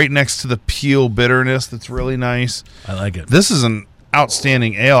like right next to the peel bitterness that's really nice. I like it. This is an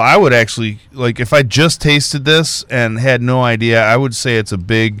outstanding ale. I would actually, like, if I just tasted this and had no idea, I would say it's a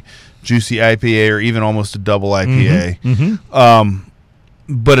big, juicy IPA or even almost a double IPA.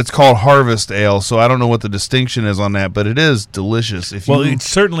 But it's called Harvest Ale, so I don't know what the distinction is on that, but it is delicious. It's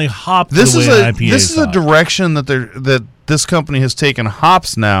certainly hopped. This is a direction that this company has taken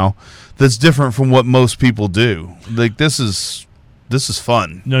hops now that's different from what most people do. Like this is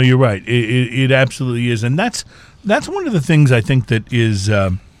fun. No, you're right. It absolutely is, and that's one of the things I think that is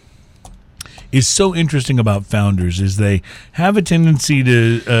so interesting about Founders is they have a tendency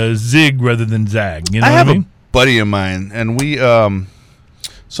to zig rather than zag. You know I have what I mean? A buddy of mine, and we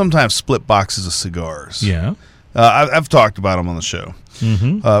sometimes split boxes of cigars. Yeah, I've talked about him on the show.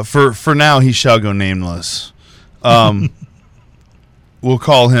 For now, he shall go nameless. We'll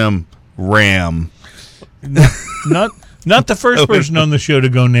call him Ram. Not the first person on the show to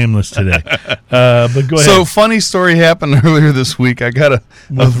go nameless today. But go ahead. So, funny story happened earlier this week. I got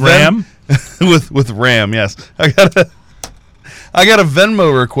Ram? with Ram, yes. I got a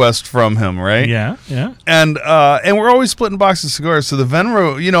Venmo request from him, right? Yeah. And we're always splitting boxes of cigars. So the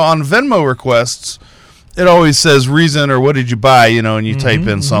Venmo, on Venmo requests, it always says reason or what did you buy, and you type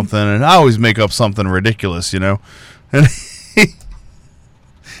in something, and I always make up something ridiculous, And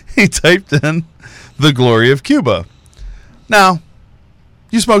he typed in the glory of Cuba. Now,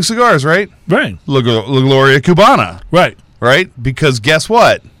 you smoke cigars, right? Right. La Gloria Cubana. Right. Right? Because guess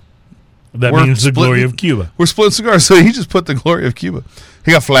what? That means the glory of Cuba. We're splitting cigars, so he just put the glory of Cuba.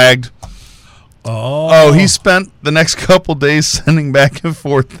 He got flagged. Oh, he spent the next couple days sending back and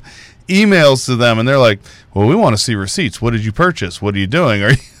forth emails to them, and they're like, well, we want to see receipts. What did you purchase? What are you doing?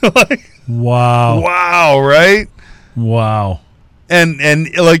 Are you like, wow, right? Wow. And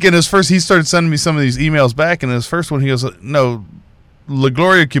like in his first, he started sending me some of these emails back, and in his first one, he goes, no, La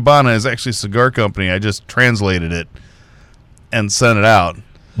Gloria Cubana is actually a cigar company. I just translated it and sent it out.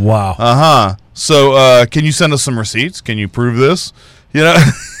 Wow. So can you send us some receipts? Can you prove this?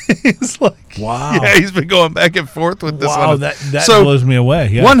 He's like, wow. Yeah, he's been going back and forth with this. Wow, that blows me away.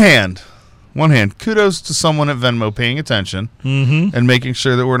 Yeah. One hand. Kudos to someone at Venmo paying attention and making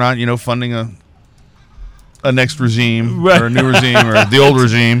sure that we're not, funding a next regime or a new regime or the old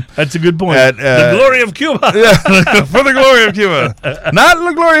regime. That's a good point. The glory of Cuba. Yeah, for the glory of Cuba. Not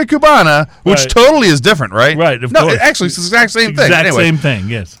La Gloria Cubana, which totally is different, right? Right, of course. Actually, it's the exact same thing. Same thing,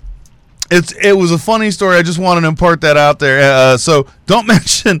 yes. It was a funny story. I just wanted to impart that out there. So don't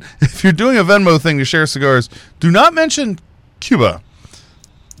mention, if you're doing a Venmo thing to share cigars, do not mention Cuba,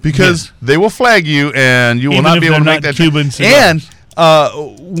 because they will flag you and you will not be able to make that Cuban cigars.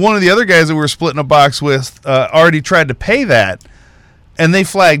 And one of the other guys that we were splitting a box with already tried to pay that, and they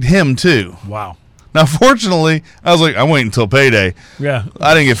flagged him too. Wow. Now, fortunately, I was like, I'm waiting until payday. Yeah.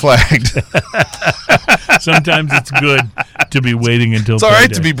 I didn't get flagged. Sometimes it's good to be waiting until it's all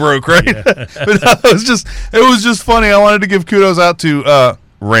right to be broke, right? Yeah. But it was just funny. I wanted to give kudos out to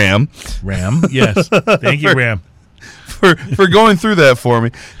Ram. Ram, yes. Thank you, Ram. For going through that for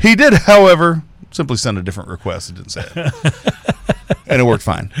me. He did, however, simply send a different request. It didn't say it. And it worked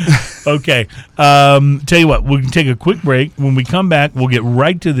fine. Okay. Tell you what, we can take a quick break. When we come back, we'll get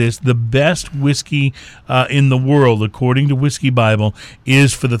right to this. The best whiskey in the world, according to Whiskey Bible,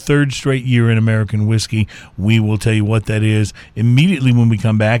 is for the third straight year in American whiskey. We will tell you what that is immediately when we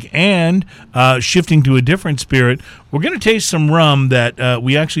come back. And shifting to a different spirit, we're going to taste some rum that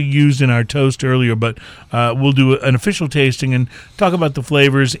we actually used in our toast earlier, but we'll do an official tasting and talk about the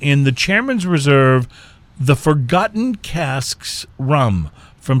flavors in the Chairman's Reserve, the Forgotten Casks rum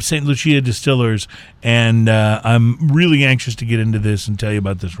from St. Lucia Distillers, and I'm really anxious to get into this and tell you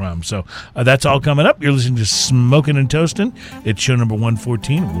about this rum. So that's all coming up. You're listening to Smoking and Toasting. It's show number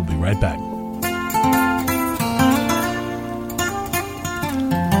 114. We'll be right back.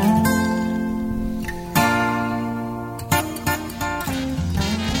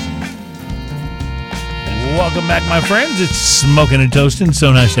 Welcome back, my friends. It's Smoking and Toasting.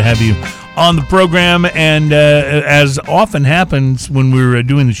 So nice to have you on the program. And as often happens when we're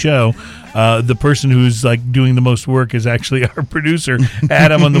doing the show, the person who's like doing the most work is actually our producer,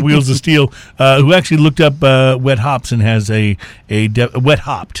 Adam on the Wheels of Steel, who actually looked up wet hops and has a wet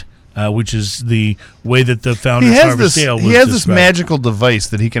hopped. Which is the way that the Founders Harvest Ale was He has described. this magical device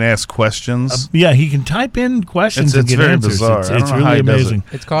that he can ask questions. Yeah, he can type in questions and it's get very answers. Bizarre. It's really amazing.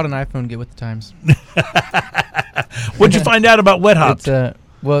 It's called an iPhone. Get with the times. What'd you find out about wet hops?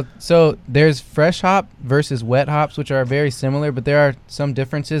 Well, so there's fresh hop versus wet hops, which are very similar, but there are some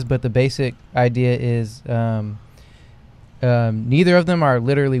differences. But the basic idea is neither of them are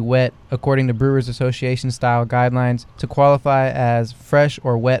literally wet, according to Brewers Association style guidelines. To qualify as fresh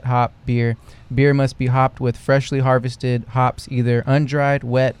or wet hop beer, beer must be hopped with freshly harvested hops, either undried,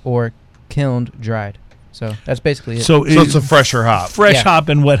 wet, or kilned dried. So that's basically it. So it's a fresher hop. Fresh hop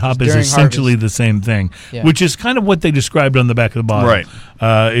and wet hop is essentially the same thing, which is kind of what they described on the back of the bottle. Right.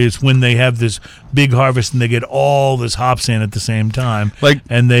 Is when they have this big harvest and they get all this hops in at the same time.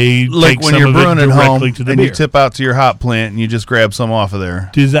 And they like take when some you're of brewing it at home directly to the and beer. you tip out to your hop plant and you just grab some off of there.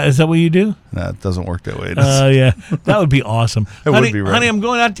 Is that what you do? No, it doesn't work that way. Yeah, that would be awesome. Would be right. Honey, I'm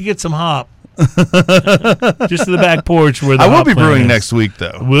going out to get some hop. Just to the back porch where the I will hop be plant brewing is. next week,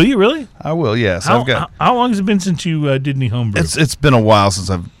 though. Will you really? I will. Yes. How long has it been since you did any homebrew? It's been a while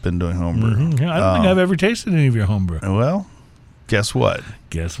since I've been doing homebrew. Mm-hmm. I don't think I've ever tasted any of your homebrew. Well, guess what?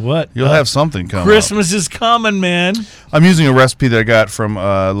 You'll have something coming. Christmas is coming, man. I'm using a recipe that I got from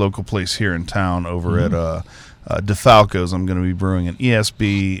a local place here in town over at DeFalco's. I'm going to be brewing an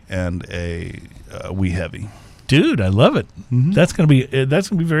ESB and a Wee Heavy. Dude, I love it. Mm-hmm. That's gonna be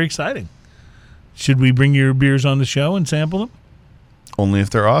very exciting. Should we bring your beers on the show and sample them? Only if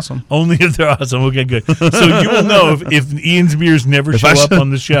they're awesome. Only if they're awesome. Okay, good. So you will know if Ian's beers never show up on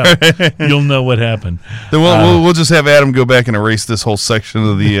the show. You'll know what happened. Then we'll just have Adam go back and erase this whole section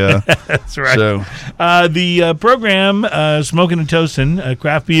of the that's right. show. The program, Smoking and Toasting,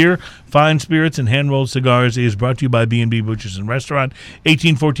 craft beer, fine spirits, and hand-rolled cigars is brought to you by B&B Butchers and Restaurant,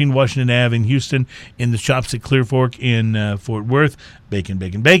 1814 Washington Ave in Houston, in the shops at Clear Fork in Fort Worth. Bacon,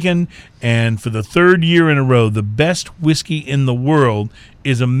 bacon, bacon. And for the third year in a row, the best whiskey in the world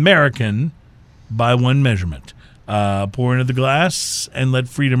is American by one measurement. Pour into the glass and let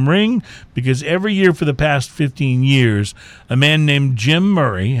freedom ring, because every year for the past 15 years, a man named Jim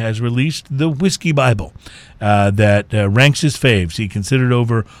Murray has released the Whiskey Bible that ranks his faves. He considered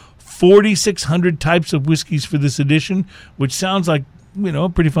over 4,600 types of whiskeys for this edition, which sounds like, a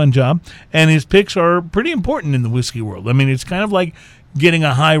pretty fun job. And his picks are pretty important in the whiskey world. I mean, it's kind of like getting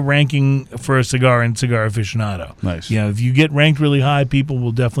a high ranking for a cigar in Cigar Aficionado. Nice. If you get ranked really high, people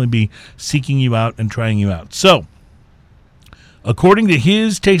will definitely be seeking you out and trying you out. So, according to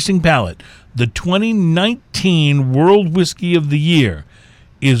his tasting palette, the 2019 World Whiskey of the Year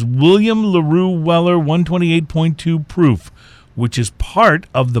is William LaRue Weller 128.2 proof, which is part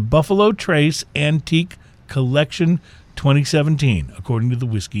of the Buffalo Trace Antique Collection 2017, according to the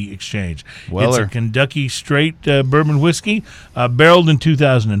Whiskey Exchange. Weller. It's a Kentucky straight bourbon whiskey, barreled in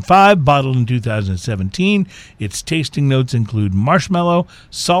 2005, bottled in 2017. Its tasting notes include marshmallow,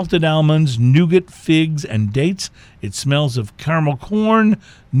 salted almonds, nougat, figs, and dates. It smells of caramel corn,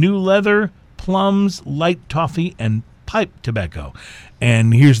 new leather, plums, light toffee, and pipe tobacco.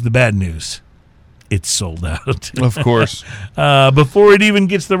 And here's the bad news. It's sold out. Of course. Before it even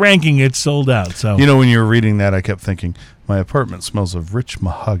gets the ranking, it's sold out. So You know, when you were reading that, I kept thinking, my apartment smells of rich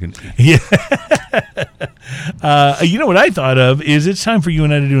mahogany. yeah. You know what I thought of is it's time for you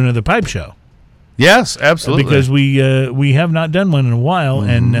and I to do another pipe show. Yes, absolutely. Because we have not done one in a while,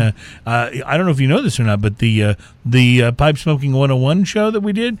 and I don't know if you know this or not, but the Pipe Smoking 101 show that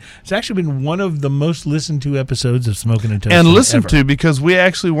we did, it's actually been one of the most listened to episodes of Smoking and Toasting and listened ever. to, because we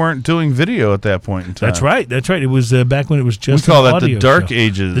actually weren't doing video at that point in time. That's right. That's right. It was back when it was We just call an that the audio dark show.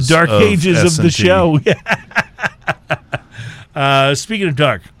 ages. The dark ages of the S&T. show. Speaking of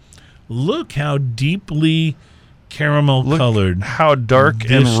dark, look how deeply caramel colored How dark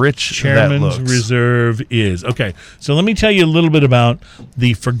and this rich Chairman's that looks. Reserve is. Okay, so let me tell you a little bit about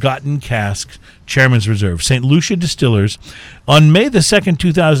the Forgotten Cask Chairman's Reserve. St. Lucia Distillers, on May the 2nd,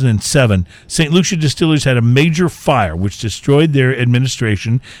 2007, St. Lucia Distillers had a major fire which destroyed their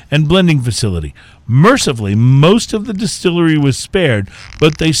administration and blending facility. Mercifully, most of the distillery was spared,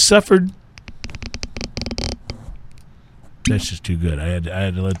 but they suffered... That's just too good. I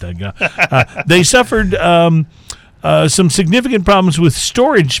had to let that go. They suffered some significant problems with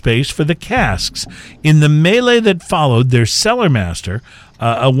storage space for the casks. In the melee that followed, their cellar master,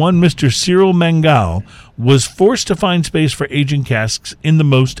 one Mr. Cyril Mangal, was forced to find space for aging casks in the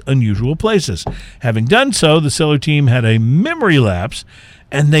most unusual places. Having done so, the cellar team had a memory lapse,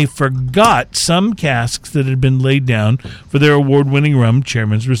 and they forgot some casks that had been laid down for their award-winning rum,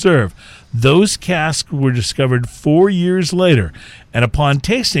 Chairman's Reserve. Those casks were discovered 4 years later, and upon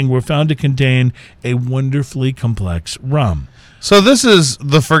tasting were found to contain a wonderfully complex rum. So this is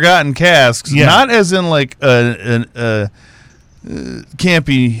the Forgotten Casks, Yeah. not as in like a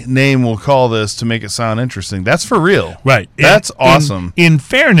campy name we'll call this to make it sound interesting. That's for real. Right. That's awesome. In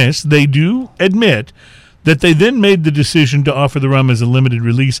fairness, they do admit that they then made the decision to offer the rum as a limited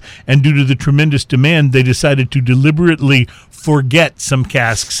release, and due to the tremendous demand, they decided to deliberately forget some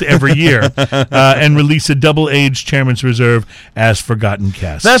casks every year and release a double-aged Chairman's Reserve as Forgotten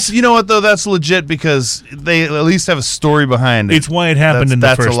Casks. That's, you know what, though? That's legit because they at least have a story behind it. It's why it happened in the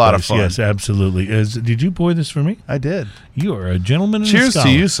That's first a lot place. of fun. Yes, absolutely. Did you pour this for me? I did. You are a gentleman and a Cheers to scholar.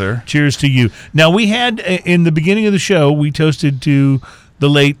 you, sir. Cheers to you. Now, we had, in the beginning of the show, we toasted to the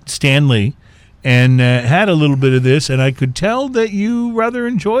late Stan Lee, and had a little bit of this, and I could tell that you rather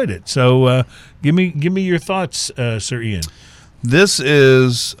enjoyed it. So give me your thoughts, Sir Ian. This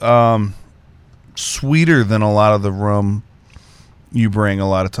is sweeter than a lot of the rum you bring a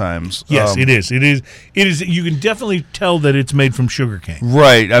lot of times. Yes, it is. It is. You can definitely tell that it's made from sugarcane.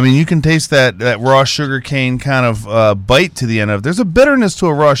 Right. I mean, you can taste that raw sugar cane kind of bite to the end of it. There's a bitterness to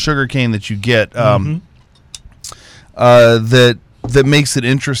a raw sugar cane that you get that makes it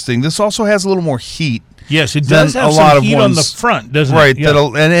interesting. This also has a little more heat. Yes, it Than does a have lot some of heat on the ones- front, doesn't Right. it?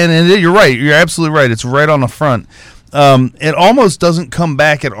 Yeah. And you're right. You're absolutely right. It's right on the front. It almost doesn't come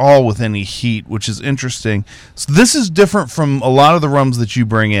back at all with any heat, which is interesting. So this is different from a lot of the rums that you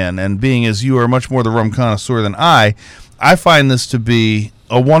bring in. And being as you are much more the rum connoisseur than I find this to be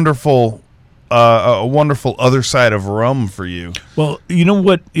a wonderful other side of rum for you. Well, you know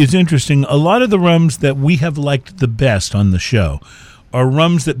what is interesting? A lot of the rums that we have liked the best on the show are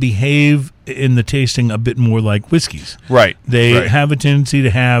rums that behave in the tasting a bit more like whiskeys. Right. They right. have a tendency to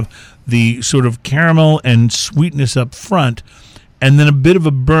have the sort of caramel and sweetness up front, and then a bit of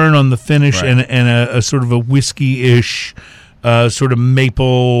a burn on the finish, Right. and a sort of a whiskey-ish sort of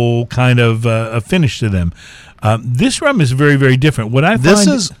maple kind of a finish to them. This rum is very, very different. What I find This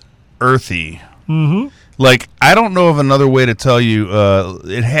is earthy. Mm-hmm. Like, I don't know of another way to tell you.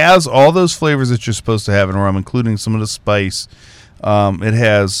 It has all those flavors that you're supposed to have in rum, including some of the spice. It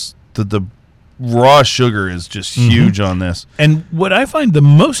has the raw sugar is just huge on this. And what I find the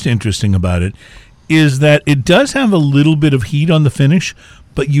most interesting about it is that it does have a little bit of heat on the finish,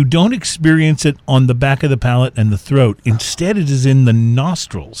 but you don't experience it on the back of the palate and the throat. Instead, it is in the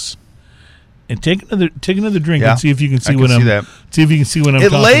nostrils. And take another drink Yeah, and see if you can see I what can I'm see that. see if you can see what I'm It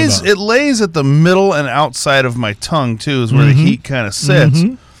talking lays about. it lays at the middle and outside of my tongue too, is where the heat kind of sits,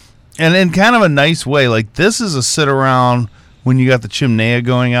 and in kind of a nice way. Like, this is a sit around when you got the chimenea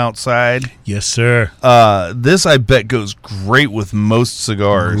going outside. Yes, sir. This, I bet, goes great with most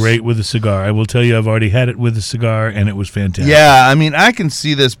cigars. Great with a cigar. I will tell you, I've already had it with a cigar, and it was fantastic. Yeah, I mean, I can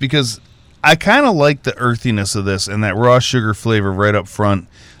see this because I kind of like the earthiness of this, and that raw sugar flavor right up front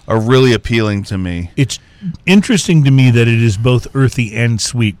are really appealing to me. It's interesting to me that it is both earthy and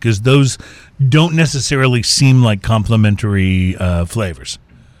sweet, because those don't necessarily seem like complementary flavors.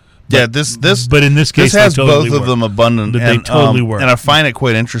 Yeah, but in this case, this has totally both of them abundant, but they totally work. And I find it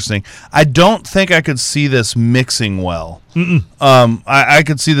quite interesting. I don't think I could see this mixing well. I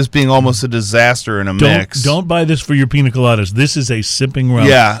could see this being almost a disaster in a mix. Don't buy this for your pina coladas. This is a sipping rum.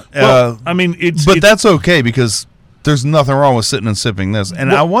 Yeah, well, I mean, it's that's okay, because there's nothing wrong with sitting and sipping this.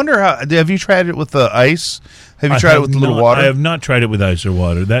 And I wonder have you tried it with the ice? Have you tried it with a little water? I have not tried it with ice or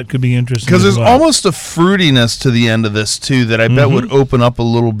water. That could be interesting. Because there's almost a fruitiness to the end of this too that I bet would open up a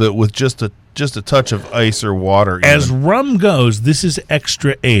little bit with just a touch of ice or water. Even. As rum goes, this is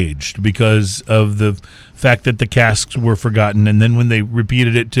extra aged because of the fact that the casks were forgotten, and then when they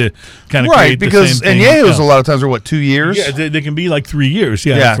repeated it to kind of create the same thing. And Añejos a lot of times are 2 years? Yeah, they can be like 3 years.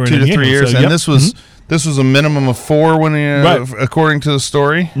 Yeah, for 2 to 3 years. So, and this was a minimum of 4 when according to the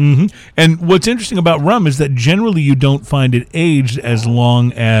story. And what's interesting about rum is that generally you don't find it aged as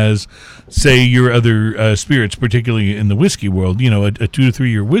long as, say, your other spirits, particularly in the whiskey world. You know, a 2 to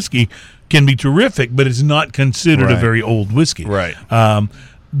 3 year whiskey can be terrific, but it's not considered a very old whiskey. Right.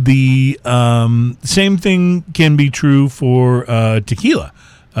 The same thing can be true for tequila.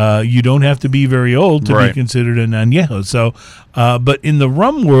 You don't have to be very old to be considered an añejo. So, but in the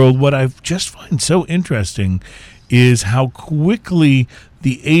rum world, what I just find so interesting is how quickly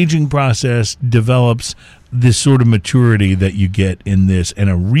the aging process develops this sort of maturity that you get in this, and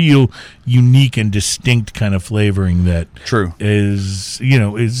a real unique and distinct kind of flavoring that is in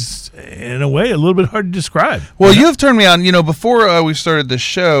a way a little bit hard to describe. Well, you have turned me on. Before we started this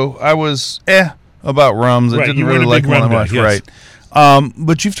show, I was about rums. I didn't really like one much. Yes. Right.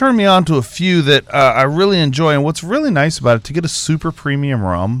 But you've turned me on to a few that I really enjoy, and what's really nice about it, to get a super premium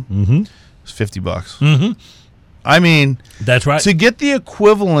rum, it's $50. I mean, that's right. To get the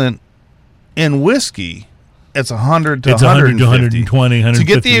equivalent in whiskey, it's 100 to it's 150. 100 to 120, 150. To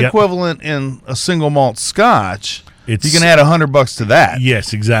get the equivalent in a single malt Scotch, you can add $100 to that.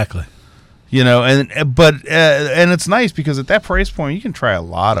 Yes, exactly. And it's nice because at that price point you can try a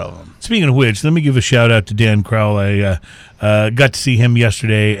lot of them. Speaking of which, let me give a shout out to Dan Crowell. I got to see him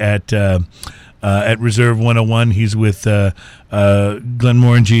yesterday at Reserve 101. He's with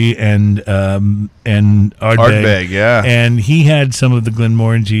Glenmorangie and Ardbeg. Yeah. And he had some of the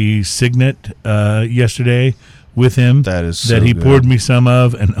Glenmorangie Signet yesterday with him that he poured me some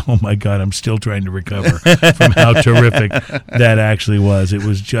of, and oh my God, I'm still trying to recover from how terrific that actually was. It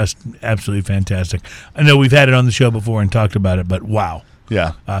was just absolutely fantastic. I know we've had it on the show before and talked about it, but wow.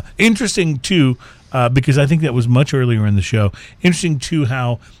 Yeah. Interesting too, because I think that was much earlier in the show. Interesting too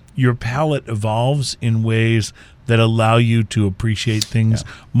how your palate evolves in ways that allow you to appreciate things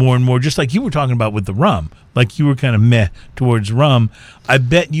more and more, just like you were talking about with the rum. Like you were kind of meh towards rum. I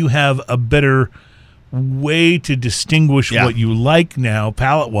bet you have a better way to distinguish what you like now,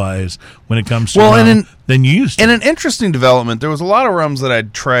 palate-wise, when it comes to rum than you used to. And an interesting development, there was a lot of rums that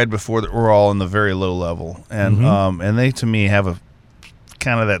I'd tried before that were all in the very low level, and and they, to me, have a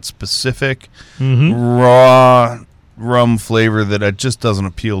kind of that specific raw rum flavor that it just doesn't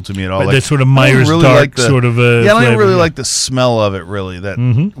appeal to me at all. That sort of Myers Dark sort of a I don't really like the smell of it, really. That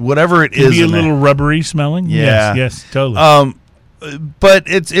whatever it is, be a little rubbery smelling. Yeah. Yes, totally. But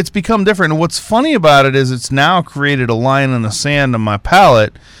it's become different. And what's funny about it is it's now created a line in the sand on my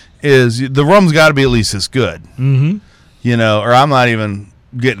palate. Is the rum's got to be at least as good, or I'm not even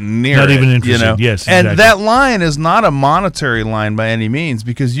getting near it. Not even interested. Yes, exactly. And that line is not a monetary line by any means,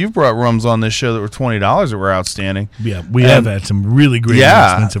 because you've brought rums on this show that were $20 that were outstanding. Yeah, we have had some really great,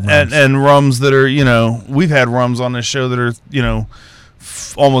 expensive rums, and rums that are we've had rums on this show that are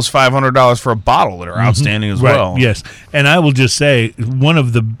almost $500 for a bottle that are outstanding as well. Yes, and I will just say one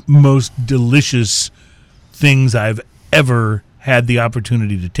of the most delicious things I've ever had the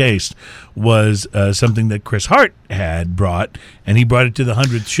opportunity to taste was something that Chris Hart had brought, and he brought it to the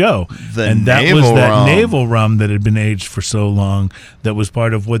 100th show. That was that naval rum that had been aged for so long, that was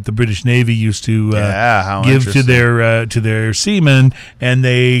part of what the British Navy used to give to their seamen, and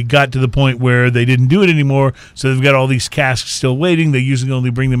they got to the point where they didn't do it anymore, so they've got all these casks still waiting. They usually only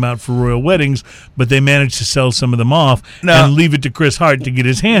bring them out for royal weddings, but they managed to sell some of them off and leave it to Chris Hart to get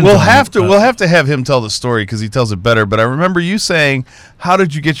his hands on it. We'll have to have him tell the story because he tells it better, but I remember you saying, how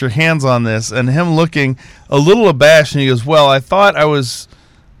did you get your hands on this? And him looking a little abashed, and he goes, well, I thought I was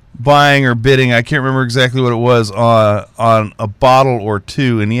buying or bidding, I can't remember exactly what it was, on a bottle or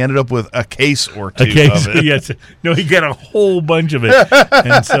two, and he ended up with a case or two of it. Yes. No, he got a whole bunch of it.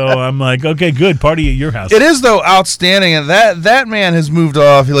 And so I'm like, okay, good. Party at your house. It is, though, outstanding, and that man has moved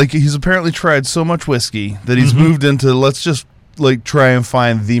off. He's apparently tried so much whiskey that he's moved into, let's just try and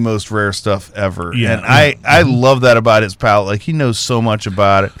find the most rare stuff ever. Yeah. And I love that about his palate. Like, he knows so much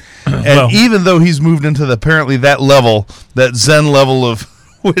about it. And even though he's moved into apparently that level, that Zen level of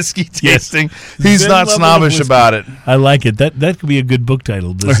whiskey tasting, he's Zen not snobbish about it. I like it. That could be a good book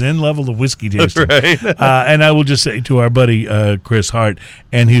title, The Zen Level of Whiskey Tasting. Right. And I will just say to our buddy Chris Hart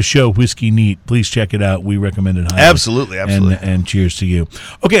and his show Whiskey Neat, please check it out. We recommend it highly. Absolutely. And cheers to you.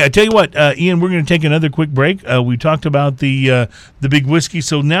 Okay, I tell you what, Ian, we're going to take another quick break. We talked about the big whiskey,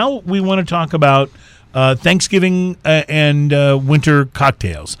 so now we want to talk about Thanksgiving and winter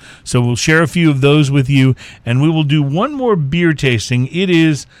cocktails. So we'll share a few of those with you, and we will do one more beer tasting. It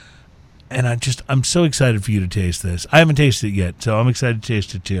is, and I'm so excited for you to taste this. I haven't tasted it yet, so I'm excited to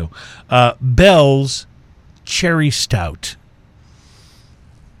taste it too. Bell's Cherry Stout.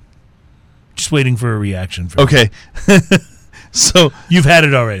 Just waiting for a reaction from Okay. So you've had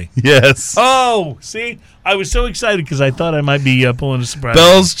it already. Yes. Oh, see, I was so excited because I thought I might be pulling a surprise.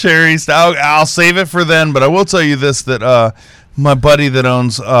 Bell's Cherry Stout. I'll save it for then, but I will tell you this, that my buddy that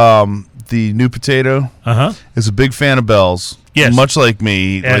owns the New Potato is a big fan of Bell's. Yes. Much like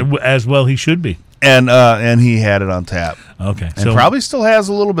me. As well he should be. And he had it on tap. Okay. And probably still has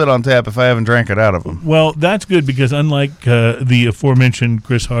a little bit on tap if I haven't drank it out of him. Well, that's good because unlike the aforementioned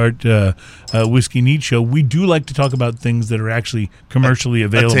Chris Hart Whiskey Neat show, we do like to talk about things that are actually commercially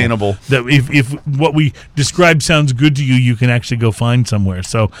available. Attainable. That if what we describe sounds good to you, you can actually go find somewhere.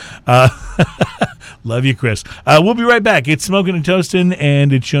 So, love you, Chris. We'll be right back. It's Smoking and Toasting,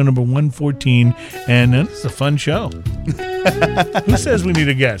 and it's show number 114, and it's a fun show. Who says we need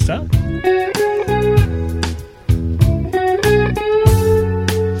a guest, huh?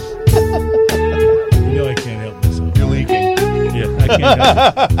 I can't help myself. You're leaking. Yeah, I can't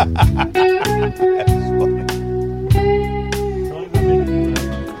help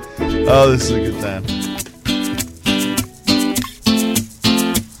it. Oh, this is a good time.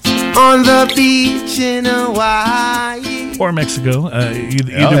 On the beach in Hawaii. Or Mexico.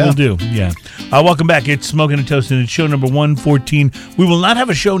 Either will do. Yeah. Welcome back. It's Smoking and Toasting. It's show number 114. We will not have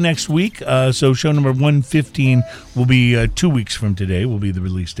a show next week. So show number 115 will be 2 weeks from today. Will be the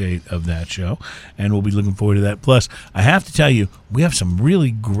release date of that show. And we'll be looking forward to that. Plus, I have to tell you, we have some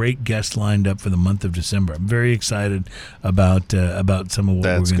really great guests lined up for the month of December. I'm very excited about some of what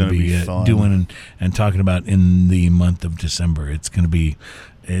we're going to be doing and talking about in the month of December. It's going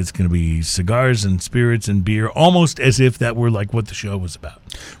to be cigars and spirits and beer, almost as if that were like what the show was about.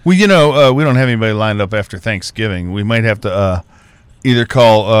 Well, we don't have anybody lined up after Thanksgiving. We might have to either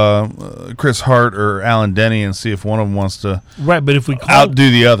call Chris Hart or Alan Denny and see if one of them wants to but if we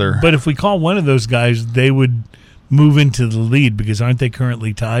outdo the other. But if we call one of those guys, they would move into the lead because aren't they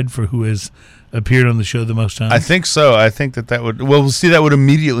currently tied for who has appeared on the show the most times? I think so. I think that would. Well, we'll see. That would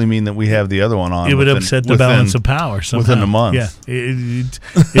immediately mean that we have the other one on. It would upset the balance of power somehow. Within a month. Yeah,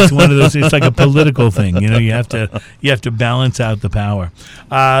 it's one of those. It's like a political thing. You have to balance out the power.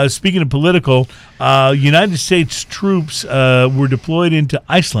 Speaking of political, United States troops were deployed into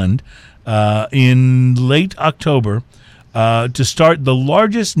Iceland in late October. To start the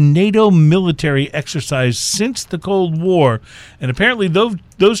largest NATO military exercise since the Cold War. And apparently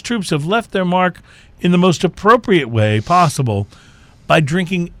those troops have left their mark in the most appropriate way possible by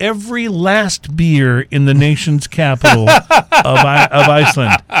drinking every last beer in the nation's capital of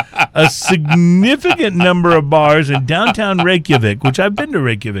Iceland. A significant number of bars in downtown Reykjavik, which I've been to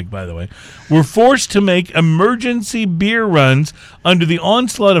Reykjavik, by the way, were forced to make emergency beer runs under the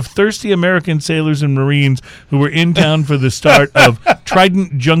onslaught of thirsty American sailors and Marines who were in town for the start of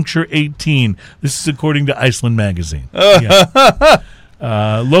Trident Juncture 18. This is according to Iceland Magazine. Yeah.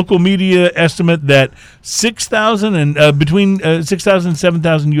 Local media estimate that 6,000 and between 6,000 and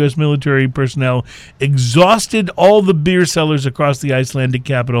 7,000 U.S. military personnel exhausted all the beer cellars across the Icelandic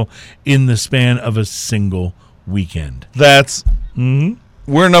capital in the span of a single weekend. That's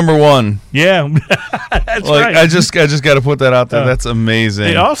we're number one. Yeah, that's right. I just got to put that out there. That's amazing.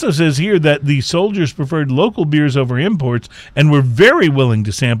 It also says here that the soldiers preferred local beers over imports and were very willing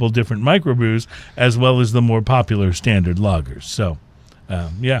to sample different microbrews as well as the more popular standard lagers. So.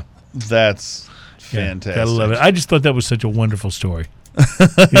 Yeah. That's fantastic. Gotta love it. I just thought that was such a wonderful story.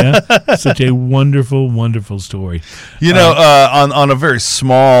 Such a wonderful, wonderful story. On a very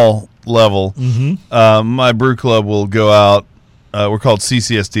small level, my brew club will go out We're called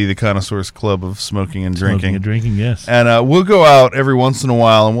CCSD, the Connoisseurs Club of Smoking and Drinking. Smoking and drinking, yes. And we'll go out every once in a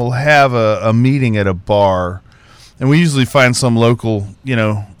while, and we'll have a meeting at a bar. And we usually find some local,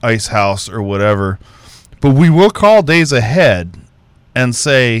 ice house or whatever. But we will call days ahead and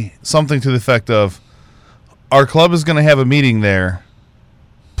say something to the effect of, our club is going to have a meeting there.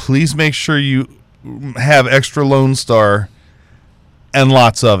 Please make sure you have extra Lone Star and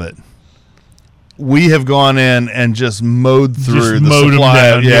lots of it. We have gone in and just mowed through the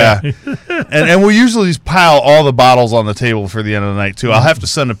supply. And we'll usually just pile all the bottles on the table for the end of the night too. I'll have to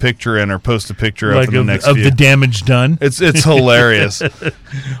send a picture in or post a picture up in the next of few. The damage done. It's hilarious.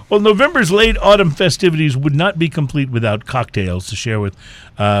 Well, November's late autumn festivities would not be complete without cocktails to share with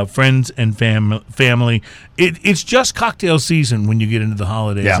friends and family. It's just cocktail season when you get into the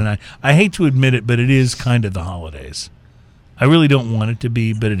holidays, and I hate to admit it, but it is kind of the holidays. I really don't want it to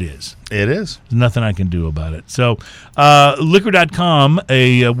be, but it is. It is. There's nothing I can do about it. So, liquor.com,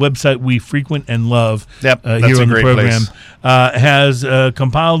 a website we frequent and love here on the program, has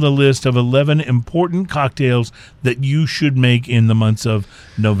compiled a list of 11 important cocktails that you should make in the months of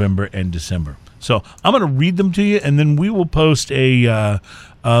November and December. So, I'm going to read them to you, and then we will post a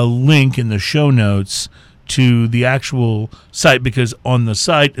link in the show notes to the actual site, because on the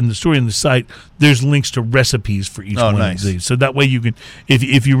site and the story on the site, there's links to recipes for each one of these. So that way you can,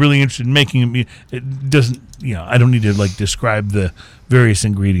 if you're really interested in making them, it doesn't, I don't need to describe the various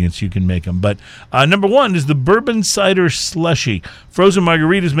ingredients. You can make them. But number one is the bourbon cider slushy. Frozen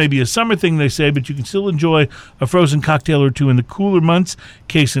margaritas may be a summer thing, they say, but you can still enjoy a frozen cocktail or two in the cooler months.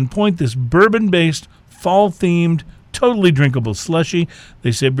 Case in point, this bourbon-based, fall-themed, totally drinkable slushy.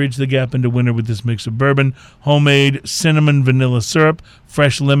 They say bridge the gap into winter with this mix of bourbon, homemade cinnamon vanilla syrup,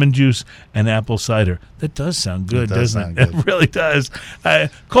 fresh lemon juice, and apple cider. That does sound good, doesn't it? It really does.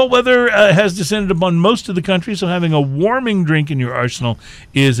 Cold weather has descended upon most of the country, so having a warming drink in your arsenal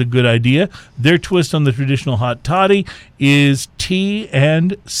is a good idea. Their twist on the traditional hot toddy is tea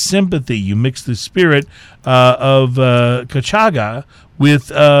and sympathy. You mix the spirit of Cachaga with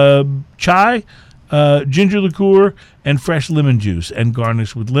chai, ginger liqueur, and fresh lemon juice, and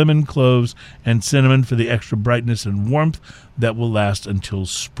garnish with lemon, cloves, and cinnamon for the extra brightness and warmth that will last until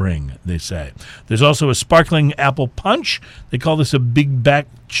spring, they say. There's also a sparkling apple punch. They call this a big batch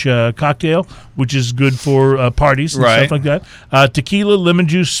cocktail, which is good for parties and stuff like that. Tequila, lemon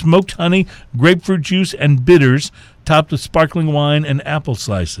juice, smoked honey, grapefruit juice, and bitters, topped with sparkling wine and apple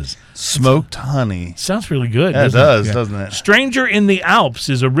slices. Smoked honey. Sounds really good. Yeah, doesn't it? Stranger in the Alps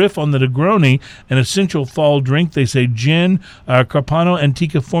is a riff on the Negroni, an essential fall drink. They say gin, Carpano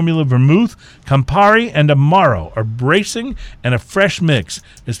Antica Formula Vermouth, Campari, and Amaro are bracing and a fresh mix,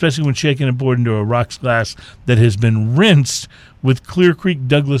 especially when shaken and poured into a rocks glass that has been rinsed with Clear Creek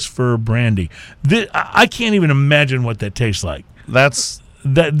Douglas Fir brandy. I can't even imagine what that tastes like. That's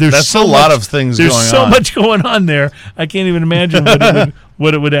so a lot of things going on. There's so much going on there. I can't even imagine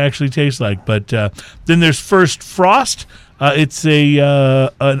what it would actually taste like. But then there's First Frost. It's an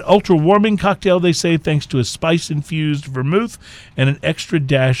ultra warming cocktail, they say, thanks to a spice infused vermouth and an extra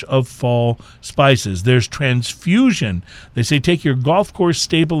dash of fall spices. There's Transfusion. They say take your golf course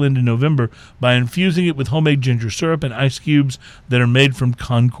staple into November by infusing it with homemade ginger syrup and ice cubes that are made from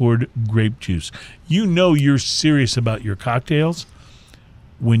Concord grape juice. You know you're serious about your cocktails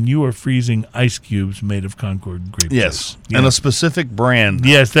when you are freezing ice cubes made of Concord grape juice. Yes, and a specific brand.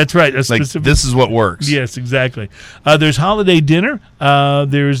 Yes, that's right. This is what works. Yes, exactly. There's holiday dinner.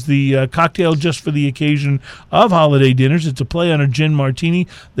 There's the cocktail just for the occasion of holiday dinners. It's a play on a gin martini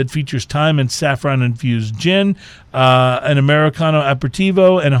that features thyme and saffron-infused gin, an Americano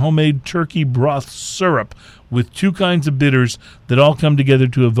aperitivo, and a homemade turkey broth syrup with two kinds of bitters that all come together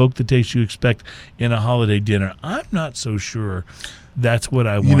to evoke the taste you expect in a holiday dinner. I'm not so sure that's what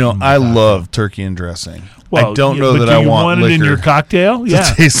I want. I love turkey and dressing. Well, I don't know that I want it in your cocktail.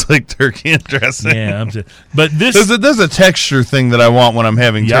 Yeah, it tastes like turkey and dressing. Yeah, but this there's a texture thing that I want when I'm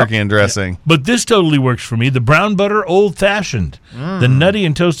having turkey and dressing. But this totally works for me. The brown butter old fashioned. The nutty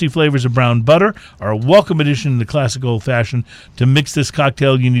and toasty flavors of brown butter are a welcome addition to the classic old fashioned. To mix this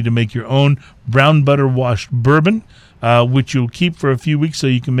cocktail, you need to make your own brown butter washed bourbon, which you'll keep for a few weeks so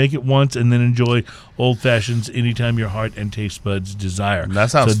you can make it once and then enjoy old fashions anytime your heart and taste buds desire.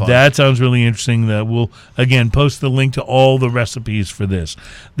 That sounds fun. That sounds really interesting. We'll, again, post the link to all the recipes for this.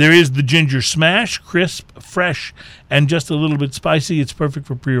 There is the ginger smash, crisp, fresh, and just a little bit spicy. It's perfect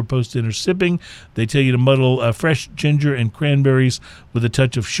for pre or post-dinner sipping. They tell you to muddle fresh ginger and cranberries with a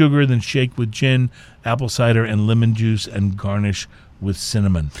touch of sugar, then shake with gin, apple cider, and lemon juice, and garnish with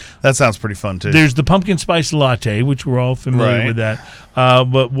cinnamon. That sounds pretty fun, too. There's the pumpkin spice latte, which we're all familiar with that.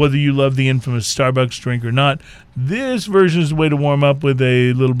 But whether you love the infamous Starbucks drink or not, this version is the way to warm up with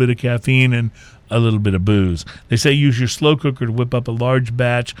a little bit of caffeine and a little bit of booze. They say use your slow cooker to whip up a large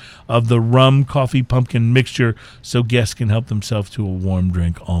batch of the rum, coffee, pumpkin mixture so guests can help themselves to a warm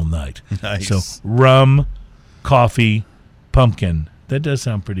drink all night. Nice. So rum, coffee, pumpkin. That does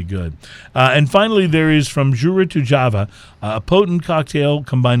sound pretty good. And finally, there is from Jura to Java, a potent cocktail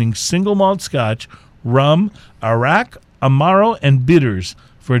combining single malt scotch, rum, arak, amaro, and bitters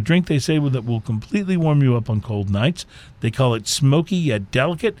for a drink they say that will completely warm you up on cold nights. They call it smoky yet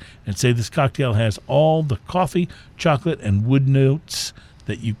delicate and say this cocktail has all the coffee, chocolate, and wood notes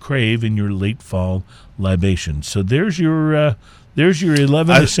that you crave in your late fall libation. So there's your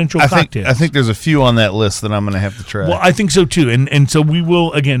 11 essential cocktails. I think there's a few on that list that I'm going to have to try. Well, I think so too, and so we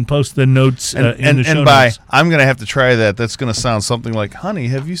will again post the notes in the show notes. I'm going to have to try that. That's going to sound something like, "Honey,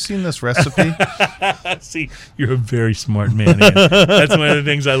 have you seen this recipe?" See, you're a very smart man. Ian. That's one of the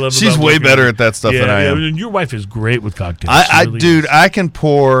things I love. She's about way better at that stuff than I am. And your wife is great with cocktails. Dude, I can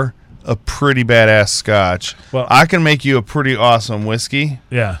pour a pretty badass scotch. Well, I can make you a pretty awesome whiskey.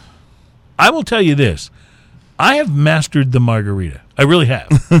 Yeah, I will tell you this. I have mastered the margarita. I really have.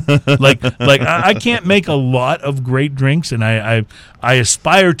 I can't make a lot of great drinks, and I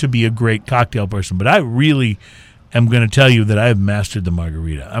aspire to be a great cocktail person, but I really am going to tell you that I have mastered the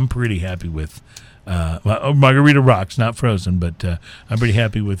margarita. I'm pretty happy with margarita rocks, not frozen, but I'm pretty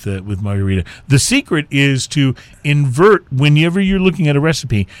happy with margarita. The secret is to invert whenever you're looking at a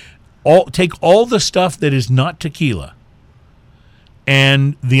recipe. Take all the stuff that is not tequila,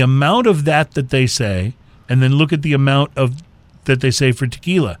 and the amount of that they say. And then look at the amount of that they say for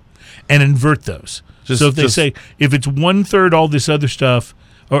tequila, and invert those. So if they say if it's 1/3 all this other stuff,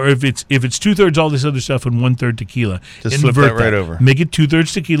 or if it's 2/3 all this other stuff and 1/3 tequila, just flip that right over. Make it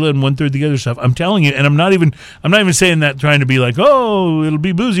 2/3 tequila and 1/3 the other stuff. I'm telling you, and I'm not even saying that trying to be like, oh, it'll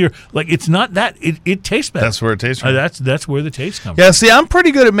be boozier. Like it's not that. It tastes better. That's where it tastes from. That's where the taste comes from. Yeah, see, I'm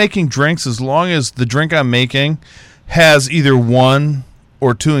pretty good at making drinks as long as the drink I'm making has either one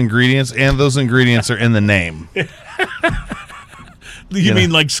or two ingredients, and those ingredients are in the name. You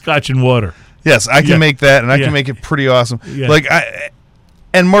mean like scotch and water? Yes, I can make that, and I can make it pretty awesome. Yeah.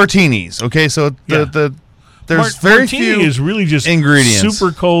 And martinis. Okay, so there's very few is really just ingredients.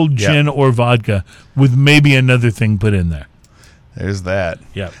 Super cold gin or vodka with maybe another thing put in there. There's that.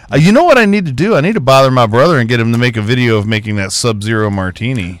 Yeah. You know what I need to do? I need to bother my brother and get him to make a video of making that Sub-Zero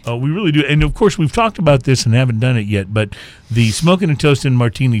martini. Oh, we really do. And, of course, we've talked about this and haven't done it yet, but the Smoking and Toasting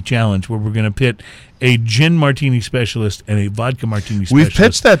Martini Challenge, where we're going to pit a gin martini specialist and a vodka martini specialist. We've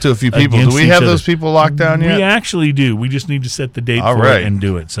pitched that to a few people. Do we have those people locked down yet? We actually do. We just need to set the date for it and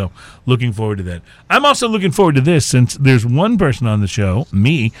do it. So looking forward to that. I'm also looking forward to this since there's one person on the show,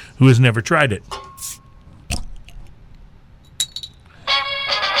 me, who has never tried it.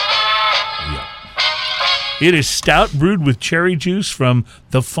 It is stout brewed with cherry juice from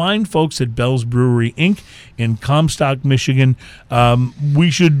the fine folks at Bell's Brewery, Inc. in Comstock, Michigan.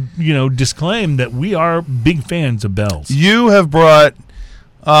 We should, disclaim that we are big fans of Bell's. You have brought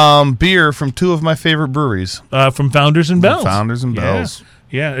beer from two of my favorite breweries. From Founders and Bell's. Founders and Bell's.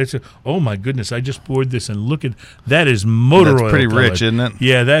 Yeah, oh my goodness! I just poured this and look at that is motor oil. That's pretty rich, isn't it?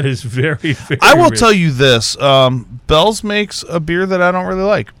 Yeah, that is very, very. I will tell you this: Bell's makes a beer that I don't really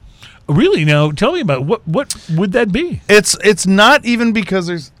like. Really? Now, tell me about what would that be? It's not even because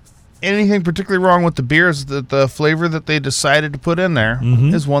there's anything particularly wrong with the beer. It's that the flavor that they decided to put in there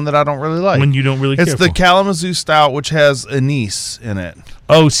is one that I don't really like. When you don't really care for. It's the Kalamazoo Stout, which has anise in it.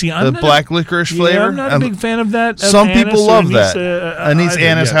 Oh, see, I'm the black licorice flavor. Yeah, I'm not a big fan of that. Some people love that.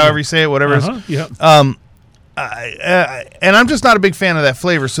 Anise, however you say it, whatever it is. Yeah. And I'm just not a big fan of that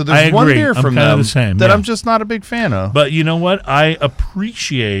flavor. So there's one beer from them that I'm just not a big fan of. But you know what? I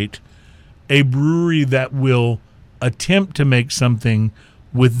appreciate a brewery that will attempt to make something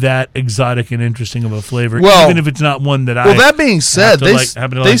with that exotic and interesting of a flavor, even if it's not one that I. Well, that being said, they still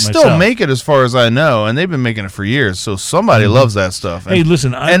myself. make it as far as I know, and they've been making it for years. So somebody loves that stuff. And, hey,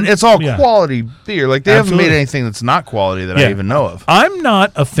 listen, and it's all quality beer. Like they haven't made anything that's not quality that I even know of. I'm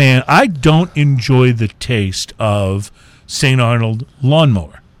not a fan. I don't enjoy the taste of St. Arnold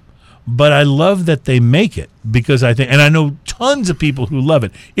lawnmower. But I love that they make it because I think, and I know tons of people who love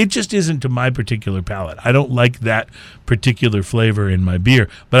it. It just isn't to my particular palate. I don't like that particular flavor in my beer,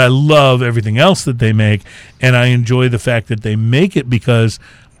 but I love everything else that they make, and I enjoy the fact that they make it because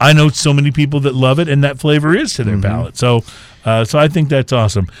I know so many people that love it, and that flavor is to their palate. So I think that's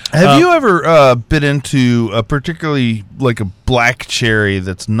awesome. Have you ever bit into a particularly like a black cherry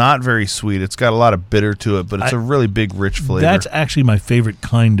that's not very sweet? It's got a lot of bitter to it, but it's a really big, rich flavor. That's actually my favorite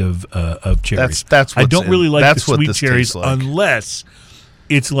kind of cherries. That's I don't really like the sweet this cherries tastes like. unless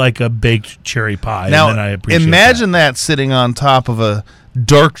it's like a baked cherry pie. Now, and then I appreciate imagine that sitting on top of a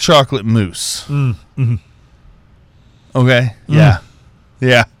dark chocolate mousse. Mm-hmm. Okay. Yeah.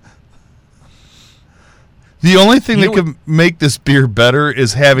 Yeah. The only thing that could make this beer better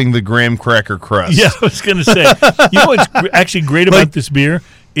is having the graham cracker crust. Yeah, I was going to say. You know what's actually great about this beer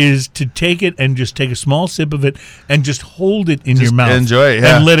is to take it and just take a small sip of it and just hold it in your mouth. Enjoy it,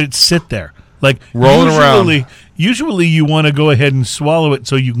 yeah. And let it sit there. Like roll it around. Usually you want to go ahead and swallow it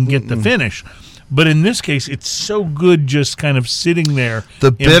so you can get the finish. But in this case, it's so good just kind of sitting there,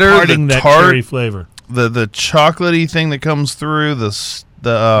 the bitter, imparting the that tart, cherry flavor. The chocolatey thing that comes through, the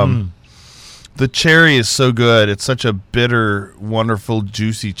cherry is so good. It's such a bitter, wonderful,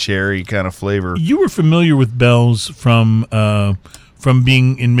 juicy cherry kind of flavor. You were familiar with Bell's from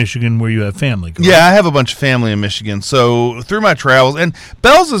being in Michigan where you have family, correct? Yeah, I have a bunch of family in Michigan. So through my travels, and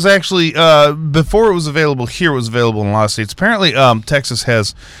Bell's is actually, before it was available here, it was available in a lot of states. Apparently, Texas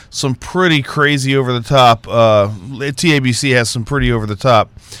has some pretty crazy over-the-top, TABC has some pretty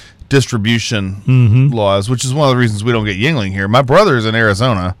over-the-top distribution laws, which is one of the reasons we don't get Yuengling here. My brother is in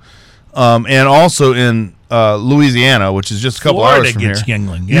Arizona. And also in Louisiana, which is just a couple Florida hours from gets here,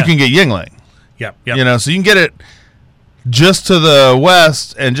 Yuengling, you can get Yuengling. Yeah. You know, so you can get it just to the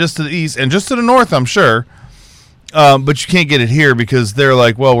west and just to the east and just to the north, I'm sure. But you can't get it here because they're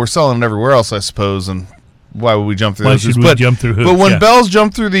like, well, we're selling it everywhere else, I suppose, and why would we jump through those hoops? Jump through hoops? But when Bell's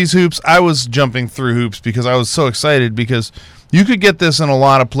jumped through these hoops, I was jumping through hoops because I was so excited because you could get this in a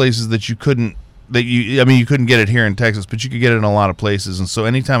lot of places that you couldn't. You couldn't get it here in Texas, but you could get it in a lot of places. And so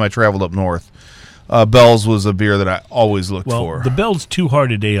anytime I traveled up north, Bell's was a beer that I always looked for. The Bell's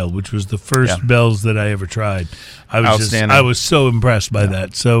Two-Hearted Ale, which was the first Bell's that I ever tried. I was so impressed by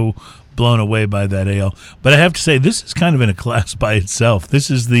that, so blown away by that ale. But I have to say, this is kind of in a class by itself.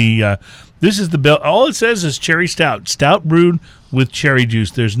 This is the Bell. All it says is cherry stout brewed with cherry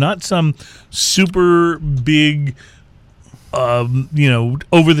juice. There's not some super big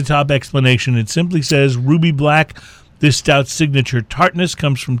over-the-top explanation. It simply says Ruby Black. This stout's signature tartness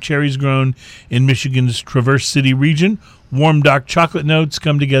comes from cherries grown in Michigan's Traverse City region. Warm dark chocolate notes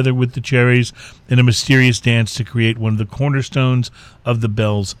come together with the cherries in a mysterious dance to create one of the cornerstones of the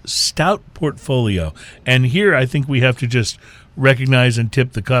Bell's stout portfolio. And here I think we have to just recognize and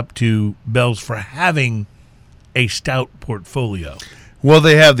tip the cup to Bell's for having a stout portfolio. Well,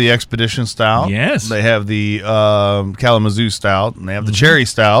 they have the Expedition Stout. Yes. They have the Kalamazoo Stout, and they have the Cherry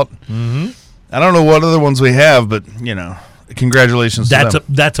Stout. Mm-hmm. I don't know what other ones we have, but, congratulations to them.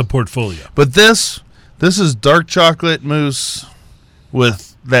 That's a portfolio. But this is dark chocolate mousse with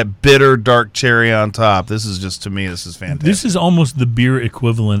that bitter dark cherry on top. This is just, to me, this is fantastic. This is almost the beer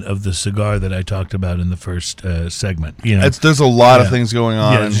equivalent of the cigar that I talked about in the first segment. There's a lot of things going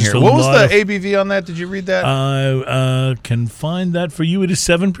on in here. What was the ABV on that? Did you read that? I can find that for you. It is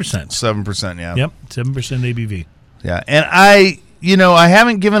 7%. 7%, yeah. Yep, 7% ABV. Yeah, and I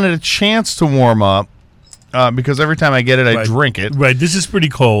haven't given it a chance to warm up. Because every time I get it, I drink it. Right, this is pretty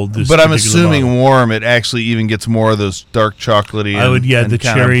cold. But I'm assuming warm, it actually even gets more of those dark chocolatey. The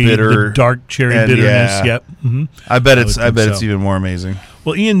cherry, bitter, the dark cherry bitterness. Yep. Mm-hmm. I bet it's even more amazing.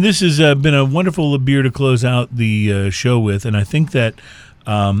 Well, Ian, this has been a wonderful beer to close out the show with, and I think that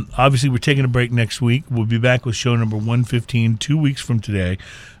obviously we're taking a break next week. We'll be back with show number 115 2 weeks from today.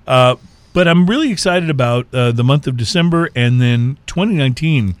 But I'm really excited about the month of December, and then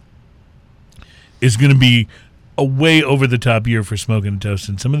 2019. Is going to be a way over-the-top year for Smoking and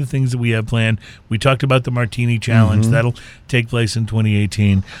Toasting. Some of the things that we have planned, we talked about the Martini Challenge. Mm-hmm. That'll take place in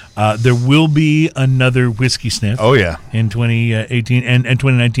 2018. There will be another Whiskey Sniff. Oh, yeah. In 2018 and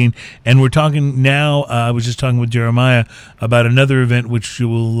 2019. And we're talking now, I was just talking with Jeremiah about another event which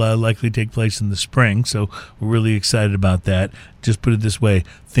will likely take place in the spring. So we're really excited about that. Just put it this way,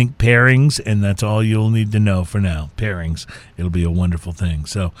 think pairings, and that's all you'll need to know for now. Pairings. It'll be a wonderful thing.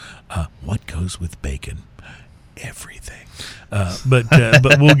 So what goes with bacon? Everything. But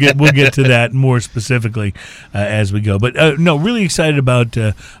we'll get to that more specifically as we go. But really excited about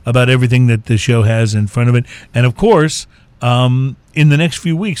everything that the show has in front of it. And of course, in the next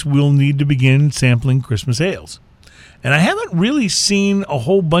few weeks, we'll need to begin sampling Christmas ales. And I haven't really seen a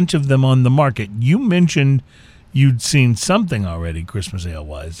whole bunch of them on the market. You mentioned you'd seen something already Christmas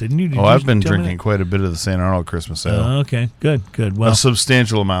ale-wise, didn't you? I've been drinking quite a bit of the St. Arnold Christmas ale. Okay, good. Well, a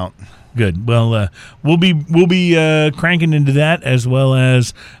substantial amount. Good. Well, we'll be cranking into that, as well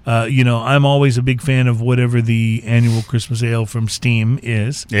as I'm always a big fan of whatever the annual Christmas ale from Steam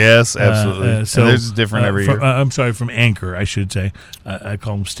is. Yes, absolutely. So there's different every year. I'm sorry, from Anchor, I should say. I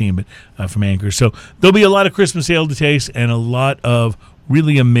call them Steam, but from Anchor. So there'll be a lot of Christmas ale to taste and a lot of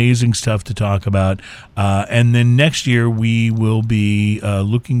really amazing stuff to talk about. And then next year we will be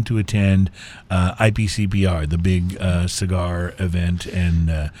looking to attend IPCPR, the big cigar event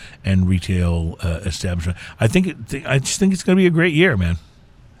and retail establishment. I just think it's going to be a great year, man.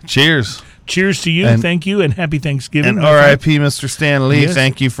 Cheers. Cheers to you. Thank you, and happy Thanksgiving. And R.I.P. Mr. Stan Lee. Yes.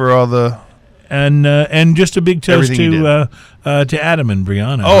 Thank you for all the... And just a big toast to Adam and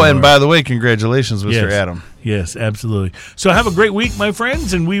Brianna. Oh, and by the way, congratulations, Mr. Adam. Yes, absolutely. So have a great week, my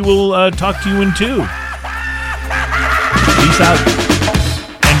friends, and we will talk to you in 2. Peace out.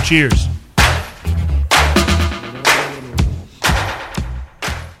 And cheers.